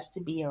feels blessed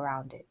to be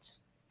around it.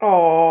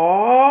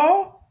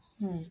 Aww.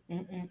 Hmm,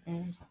 mm, mm,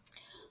 mm.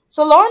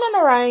 So Lauren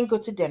and Orion go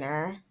to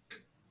dinner.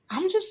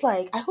 I'm just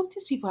like, I hope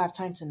these people have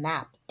time to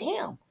nap.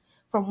 Damn.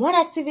 From one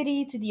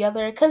activity to the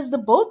other. Because the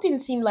boat didn't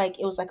seem like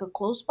it was like a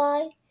close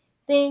by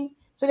thing.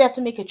 So they have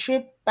to make a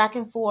trip back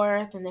and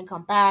forth and then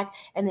come back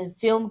and then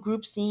film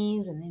group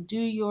scenes and then do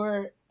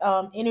your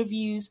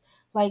interviews.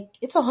 Like,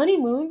 it's a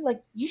honeymoon.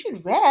 Like, you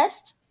should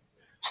rest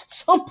at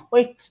some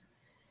point.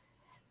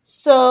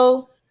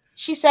 So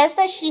she says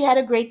that she had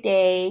a great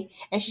day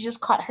and she just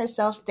caught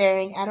herself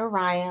staring at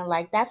Orion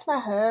like, "That's my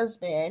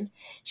husband."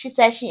 She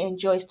says she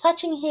enjoys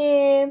touching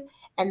him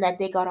and that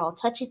they got all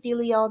touchy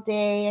feely all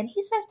day. And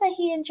he says that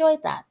he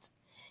enjoyed that.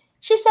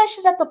 She says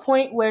she's at the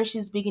point where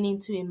she's beginning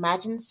to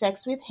imagine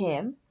sex with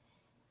him,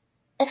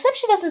 except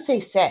she doesn't say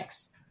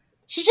sex.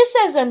 She just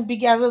says I'm at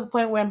the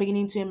point where I'm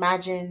beginning to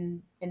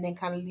imagine and then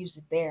kind of leaves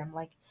it there. I'm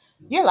like,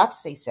 you're allowed to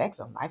say sex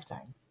on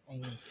Lifetime. I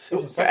mean, as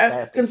a sex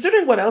therapist.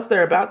 Considering what else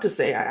they're about to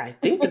say, I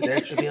think that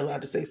they should be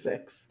allowed to say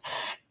sex.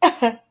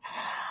 The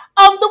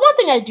one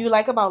thing I do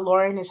like about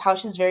Lauren is how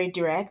she's very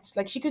direct.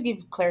 Like she could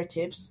give Claire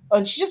tips,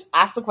 and she just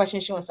asks the question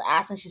she wants to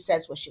ask, and she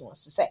says what she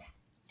wants to say.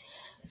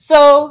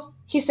 So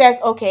he says,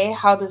 "Okay,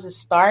 how does it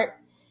start?"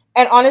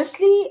 And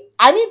honestly,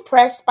 I'm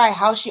impressed by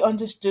how she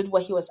understood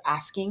what he was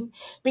asking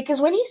because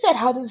when he said,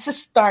 "How does it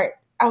start?"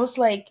 I was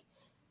like,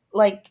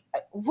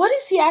 what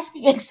is he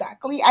asking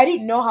exactly? I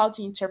didn't know how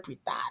to interpret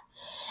that.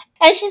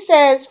 And she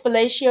says,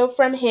 "Fellatio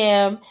from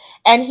him,"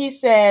 and he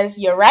says,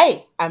 "You're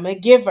right, I'm a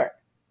giver."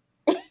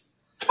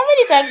 How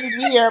many times did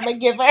we hear I'm a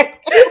giver?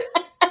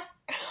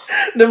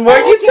 The more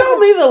I'm a you tell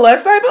giver. me, the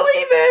less I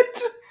believe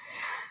it.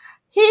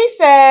 He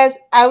says,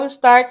 "I will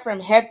start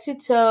from head to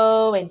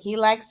toe," and he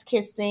likes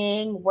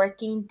kissing,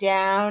 working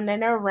down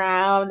and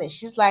around. And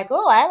she's like,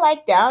 "Oh, I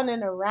like down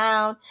and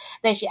around."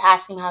 Then she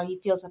asks him how he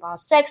feels about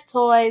sex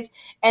toys.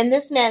 And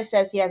this man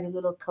says he has a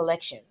little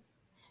collection.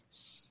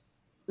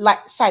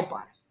 Like,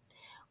 sidebar.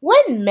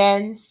 When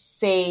men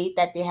say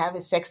that they have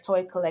a sex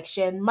toy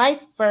collection, my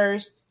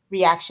first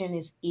reaction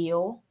is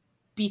ew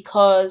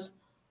because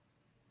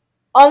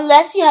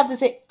unless you have to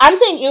say, I'm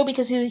saying ill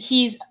because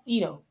he's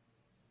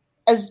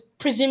as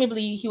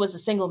presumably he was a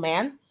single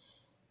man.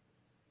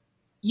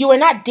 You are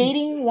not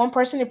dating one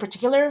person in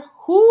particular.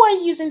 Who are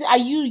you using? Are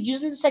you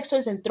using the sex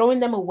toys and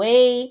throwing them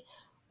away,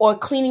 or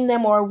cleaning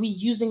them, or are we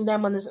using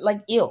them on this?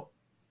 Like, ill.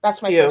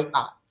 That's my first Ew.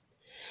 thought.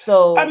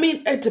 I So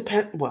mean, it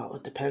depends. Well,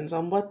 it depends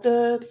on what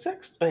the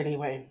sex.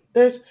 Anyway,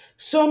 there's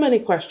so many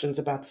questions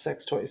about the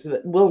sex toys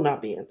that will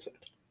not be answered.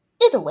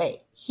 either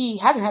way, he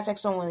hasn't had sex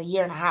with someone in a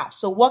year and a half.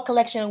 So what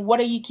collection? What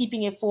are you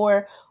keeping it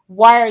for?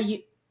 Why are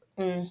you?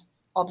 Mm,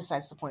 all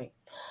besides the point.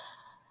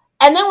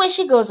 And then when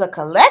she goes a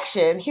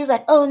collection, he's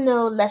like, "Oh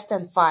no, less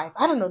than five."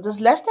 I don't know.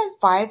 Does less than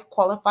five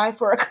qualify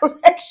for a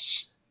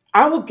collection?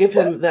 I will give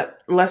him that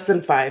less than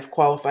five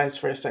qualifies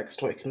for a sex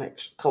toy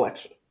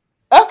collection.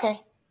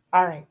 Okay,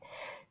 all right.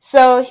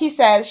 So he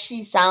says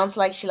she sounds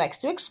like she likes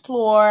to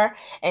explore,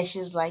 and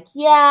she's like,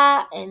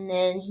 "Yeah." And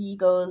then he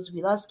goes,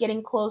 "With us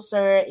getting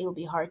closer, it will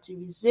be hard to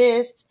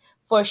resist,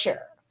 for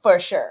sure, for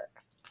sure."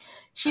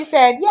 She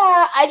said,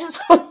 "Yeah, I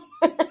just."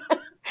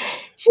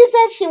 She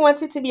said she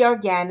wants it to be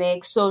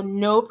organic, so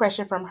no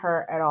pressure from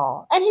her at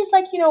all. And he's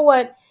like, "You know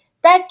what?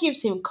 That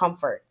gives him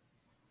comfort."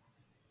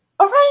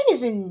 Orion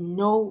is in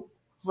no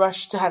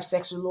rush to have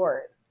sex with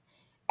Lauren.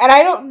 And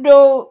I don't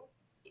know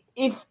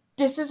if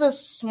this is a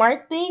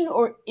smart thing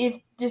or if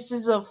this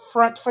is a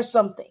front for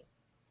something.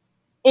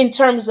 In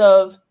terms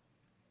of,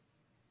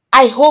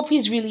 I hope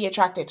he's really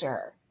attracted to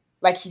her,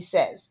 like he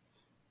says.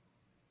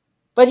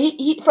 But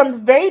he from the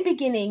very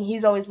beginning,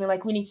 he's always been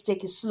like, we need to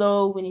take it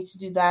slow, we need to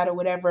do that or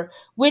whatever.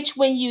 Which,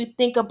 when you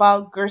think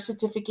about birth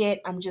certificate,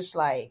 I'm just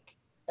like,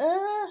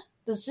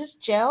 does this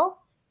gel?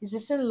 Is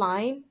this in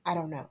line? I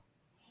don't know.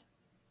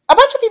 A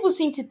bunch of people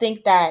seem to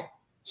think that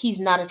he's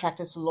not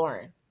attracted to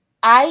Lauren.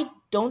 I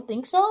don't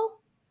think so.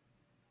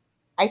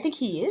 I think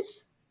he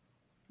is,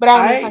 but I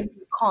don't know if I'm I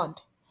being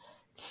conned.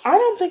 I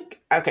don't think.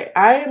 Okay,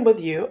 I am with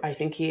you. I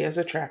think he is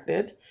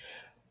attracted,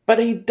 but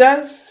he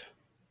does,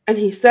 and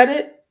he said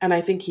it, and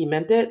I think he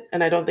meant it,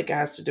 and I don't think it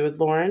has to do with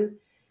Lauren.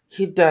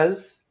 He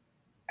does,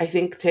 I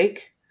think,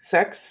 take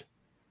sex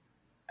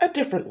a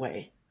different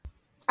way.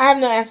 I have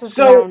no answers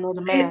because I So don't know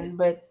the his, man,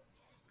 but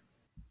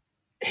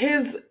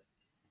his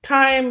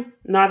time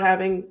not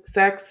having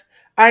sex,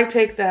 I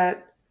take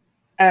that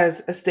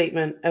as a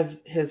statement of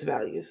his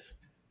values.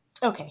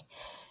 okay.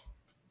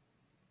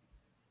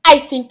 I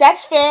think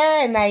that's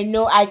fair, and I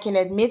know I can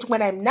admit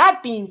when I'm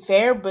not being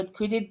fair, but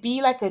could it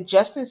be like a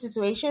Justin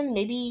situation?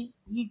 Maybe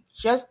you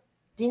just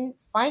didn't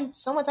find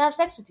someone to have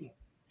sex with you.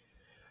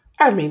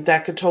 I mean,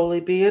 that could totally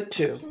be it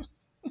too.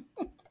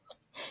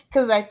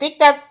 Because I think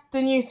that's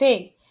the new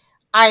thing.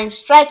 I'm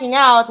striking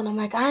out, and I'm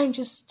like, I'm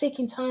just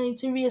taking time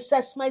to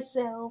reassess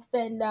myself,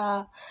 and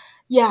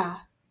yeah,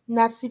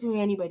 not sleeping with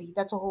anybody.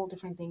 That's a whole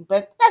different thing,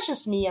 but that's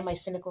just me and my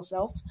cynical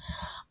self.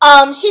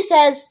 He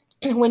says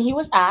when he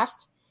was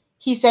asked,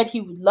 he said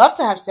he would love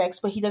to have sex,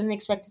 but he doesn't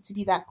expect it to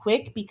be that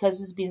quick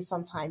because it's been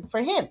some time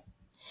for him.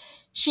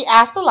 She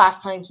asked the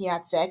last time he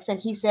had sex, and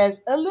he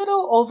says a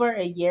little over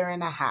a year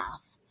and a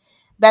half.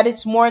 That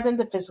it's more than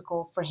the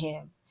physical for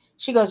him.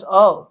 She goes,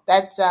 "Oh,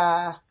 that's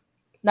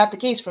not the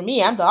case for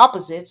me. I'm the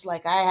opposite.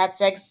 Like, I had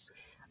sex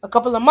a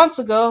couple of months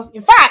ago.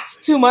 In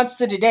fact, 2 months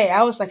to the day."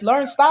 I was like,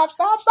 "Lauren, stop,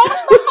 stop, stop,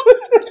 stop."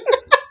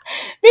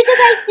 Because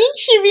I think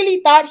she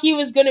really thought he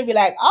was going to be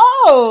like,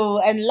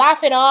 "Oh," and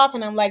laugh it off.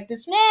 And I'm like,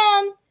 this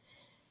man,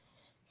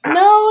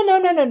 no, no,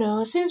 no, no,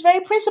 no. Seems very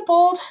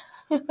principled.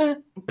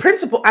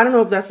 Principle, I don't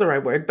know if that's the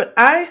right word, but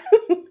I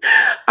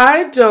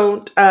I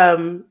don't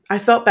I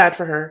felt bad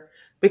for her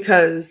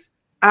because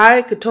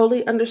I could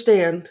totally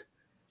understand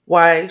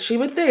why she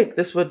would think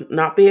this would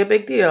not be a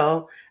big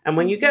deal. And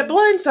when you get Mhm.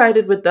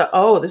 blindsided with the,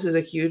 oh, this is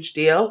a huge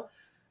deal,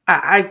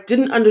 I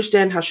didn't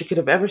understand how she could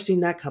have ever seen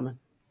that coming.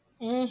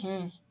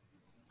 Mhm.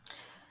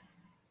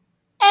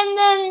 And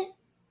then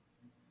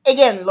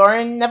again,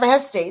 Lauren never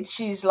hesitates.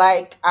 She's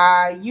like,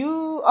 "Are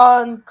you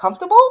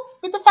uncomfortable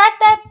with the fact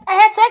that I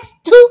had sex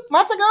 2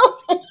 months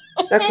ago?"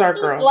 That's And our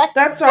he's girl. like,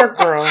 That's our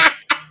girl.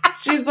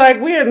 She's like,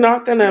 we are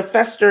not going to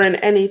fester in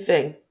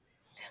anything.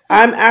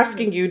 I'm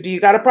asking you, do you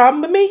got a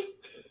problem with me?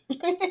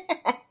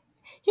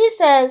 he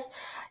says,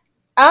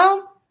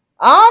 um,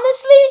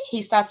 honestly, he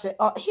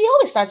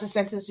always starts a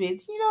sentence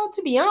with,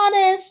 to be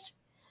honest,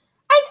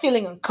 I'm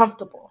feeling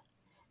uncomfortable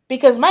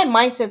because my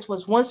mindset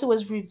was once it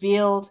was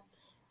revealed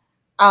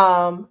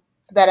um,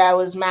 that I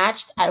was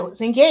matched, I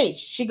was engaged.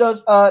 She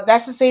goes,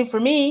 that's the same for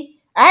me.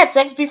 I had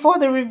sex before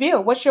the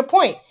reveal. What's your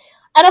point?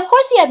 And of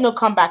course, he had no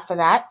comeback for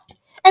that.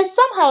 And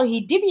somehow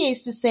he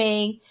deviates to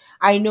saying,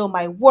 I know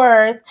my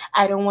worth.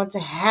 I don't want to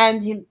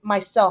hand him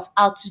myself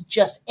out to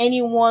just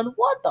anyone.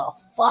 What the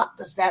fuck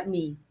does that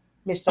mean,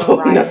 Mr. Oh,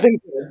 Orion? nothing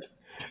good.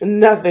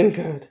 Nothing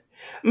good.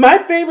 My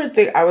favorite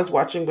thing, I was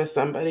watching with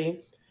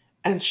somebody,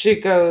 and she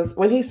goes,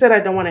 when he said, I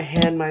don't want to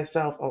hand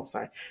myself, oh,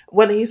 sorry.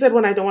 When he said,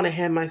 when I don't want to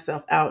hand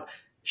myself out,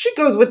 she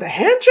goes with the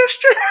hand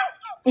gesture.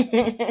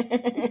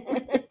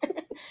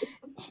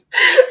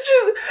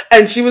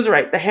 And she was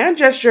right. The hand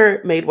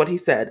gesture made what he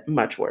said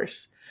much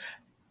worse.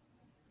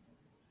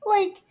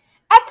 Like,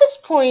 at this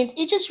point,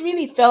 it just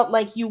really felt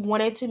like you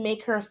wanted to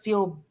make her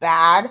feel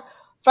bad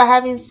for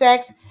having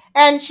sex.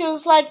 And she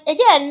was like,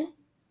 again,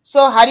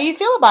 so how do you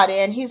feel about it?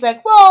 And he's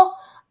like, well,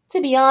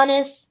 to be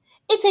honest,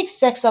 it takes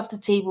sex off the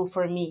table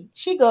for me.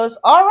 She goes,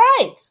 all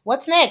right,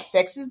 what's next?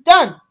 Sex is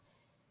done.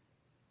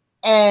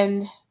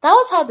 And that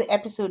was how the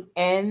episode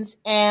ends.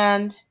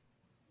 And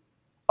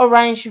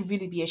Orion should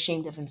really be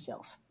ashamed of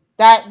himself.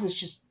 That was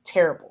just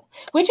terrible.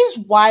 Which is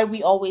why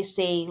we always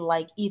say,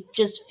 like, it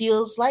just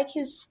feels like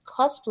he's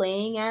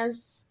cosplaying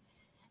as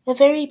a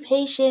very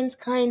patient,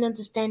 kind,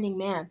 understanding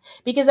man.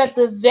 Because at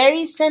the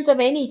very center of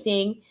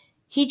anything,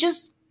 he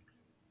just,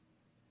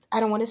 I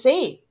don't want to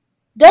say it,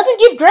 doesn't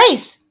give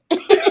grace.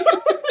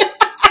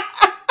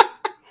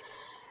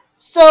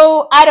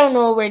 So I don't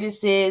know where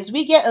this is.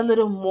 We get a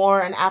little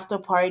more on After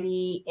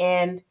Party,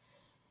 and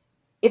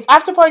if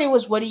After Party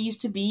was what it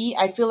used to be,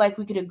 I feel like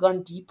we could have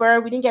gone deeper.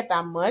 We didn't get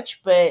that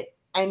much, but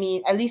I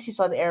mean, at least he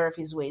saw the error of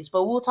his ways.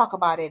 But we'll talk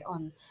about it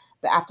on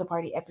the After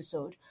Party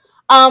episode.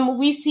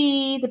 We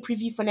see the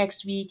preview for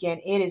next week,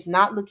 and it is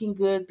not looking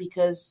good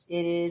because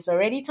it is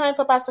already time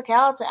for Pastor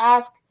Cal to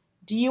ask,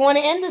 do you want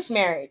to end this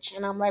marriage?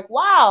 And I'm like,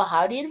 wow,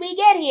 how did we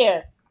get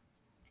here?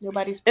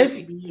 Nobody's supposed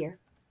to be here.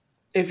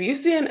 If you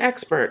see an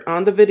expert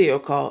on the video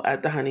call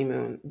at the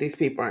honeymoon, these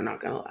people are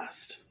not going to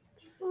last.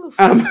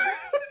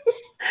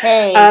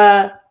 Hey.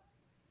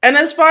 And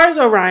as far as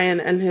Orion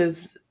and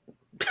his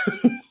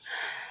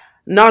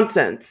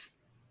nonsense,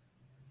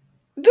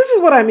 this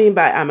is what I mean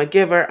by I'm a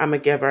giver, I'm a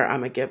giver,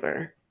 I'm a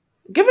giver.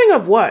 Giving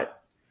of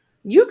what?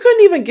 You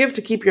couldn't even give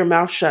to keep your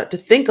mouth shut, to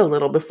think a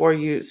little before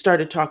you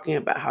started talking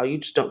about how you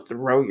just don't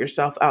throw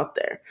yourself out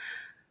there.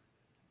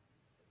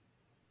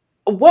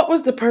 What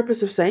was the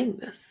purpose of saying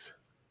this?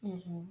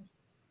 Mm-hmm.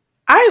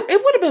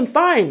 It would have been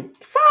fine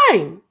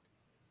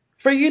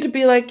for you to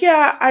be like,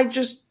 yeah,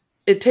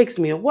 it takes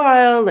me a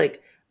while.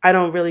 Like, I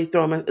don't really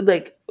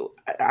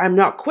I'm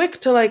not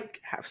quick to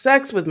like have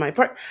sex with my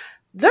partner.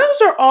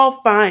 Those are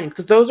all fine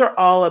because those are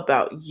all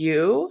about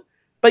you,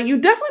 but you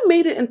definitely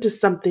made it into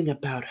something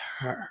about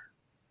her.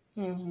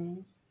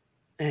 Mm-hmm.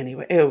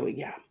 Anyway,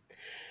 yeah.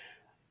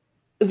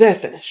 They're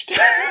finished.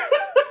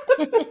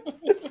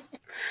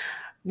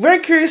 Very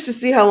curious to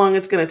see how long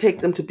it's going to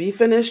take them to be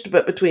finished,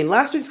 but between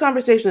last week's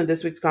conversation and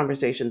this week's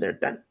conversation, they're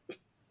done.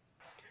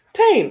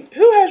 Tane,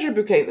 who has your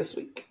bouquet this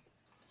week?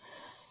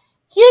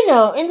 You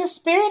know, in the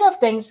spirit of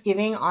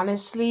Thanksgiving,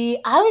 honestly,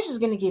 I was just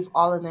going to give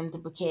all of them the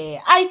bouquet.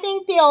 I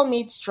think they all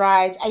made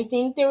strides. I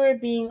think they were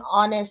being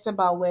honest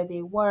about where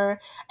they were.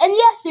 And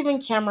yes,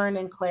 even Cameron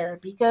and Claire,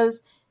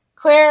 because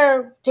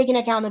Claire taking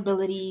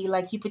accountability,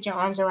 like, you put your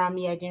arms around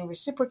me, I didn't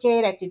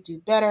reciprocate, I could do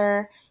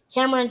better.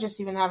 Cameron just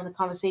even having the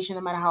conversation,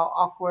 no matter how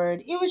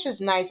awkward. It was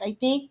just nice. I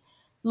think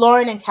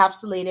Lauren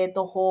encapsulated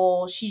the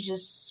whole, she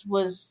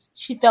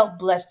felt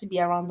blessed to be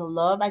around the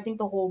love. I think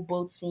the whole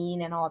boat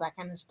scene and all that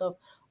kind of stuff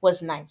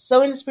was nice.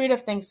 So in the spirit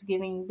of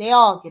Thanksgiving, they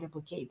all get a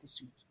bouquet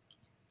this week.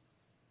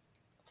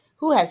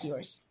 Who has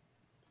yours?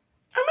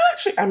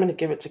 I'm going to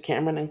give it to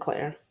Cameron and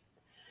Claire.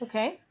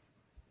 Okay.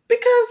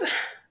 Because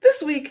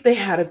this week they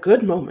had a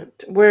good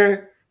moment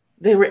where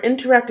they were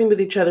interacting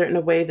with each other in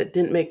a way that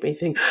didn't make me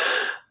think.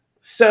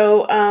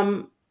 So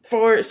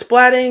for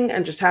splatting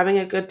and just having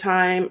a good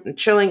time and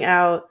chilling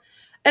out.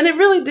 And it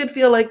really did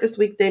feel like this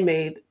week they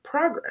made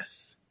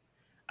progress.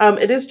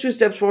 It is 2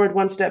 steps forward,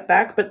 1 step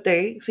back, but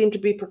they seem to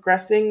be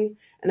progressing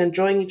and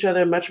enjoying each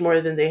other much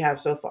more than they have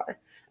so far.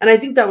 And I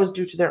think that was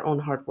due to their own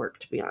hard work,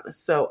 to be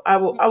honest. So I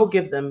will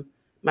give them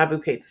my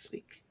bouquet this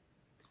week.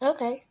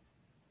 Okay.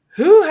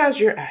 Who has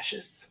your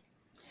ashes?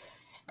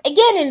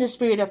 Again, in the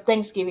spirit of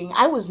Thanksgiving,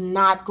 I was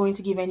not going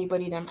to give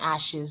anybody them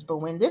ashes, but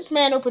when this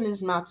man opened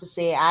his mouth to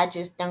say, I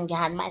just don't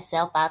hand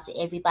myself out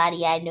to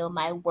everybody, I know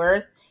my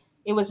worth,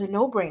 it was a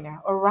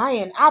no-brainer.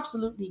 Orion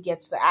absolutely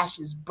gets the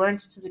ashes burnt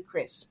to the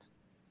crisp.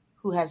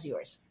 Who has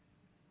yours?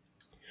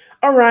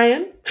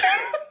 Orion.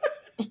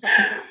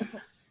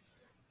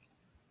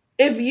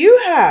 If you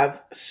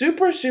have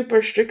super,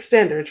 super strict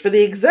standards for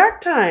the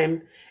exact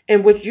time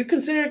in which you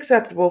consider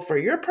acceptable for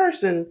your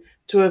person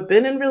to have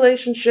been in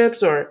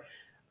relationships or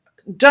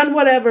done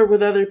whatever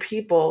with other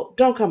people,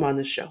 don't come on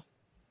this show.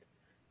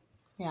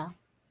 Yeah.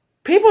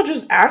 People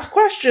just ask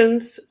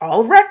questions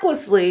all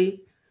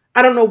recklessly.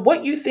 I don't know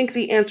what you think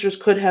the answers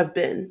could have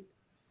been,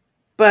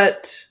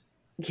 but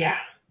yeah.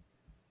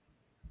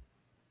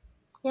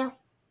 Yeah.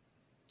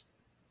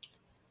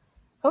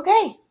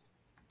 Okay.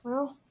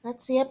 Well,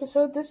 that's the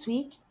episode this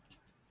week.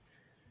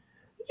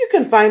 You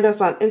can find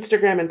us on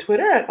Instagram and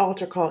Twitter at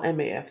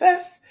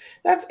AltarCallMAFS.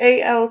 That's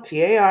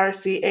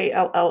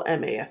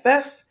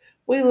AltarCallMAFS.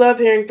 We love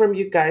hearing from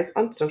you guys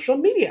on social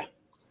media.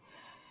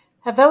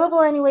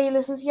 Available anywhere you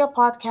listen to your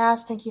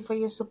podcast. Thank you for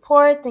your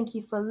support. Thank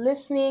you for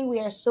listening.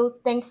 We are so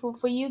thankful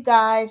for you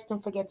guys.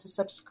 Don't forget to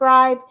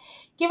subscribe.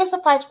 Give us a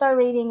 5-star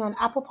rating on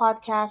Apple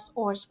Podcasts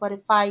or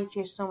Spotify if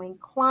you're so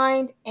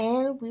inclined.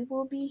 And we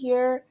will be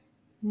here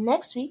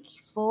next week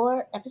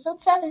for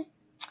episode 7.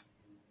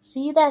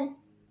 See you then.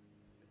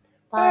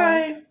 Bye.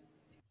 Bye.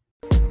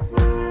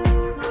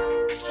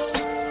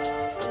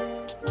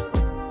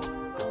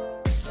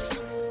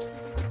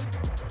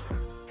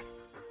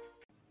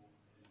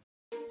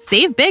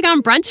 Save big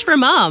on brunch for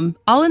mom,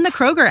 all in the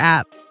Kroger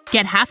app.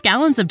 Get half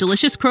gallons of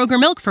delicious Kroger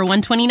milk for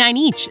 $1.29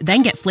 each.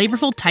 Then get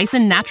flavorful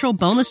Tyson natural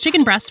boneless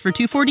chicken breasts for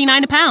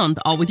 $2.49 a pound,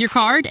 all with your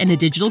card and a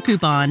digital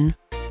coupon.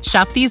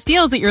 Shop these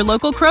deals at your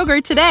local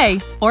Kroger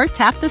today, or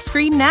tap the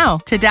screen now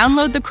to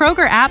download the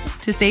Kroger app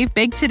to save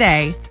big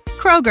today.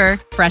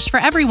 Kroger, fresh for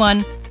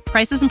everyone.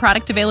 Prices and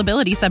product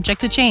availability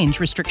subject to change.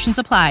 Restrictions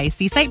apply.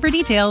 See site for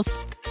details.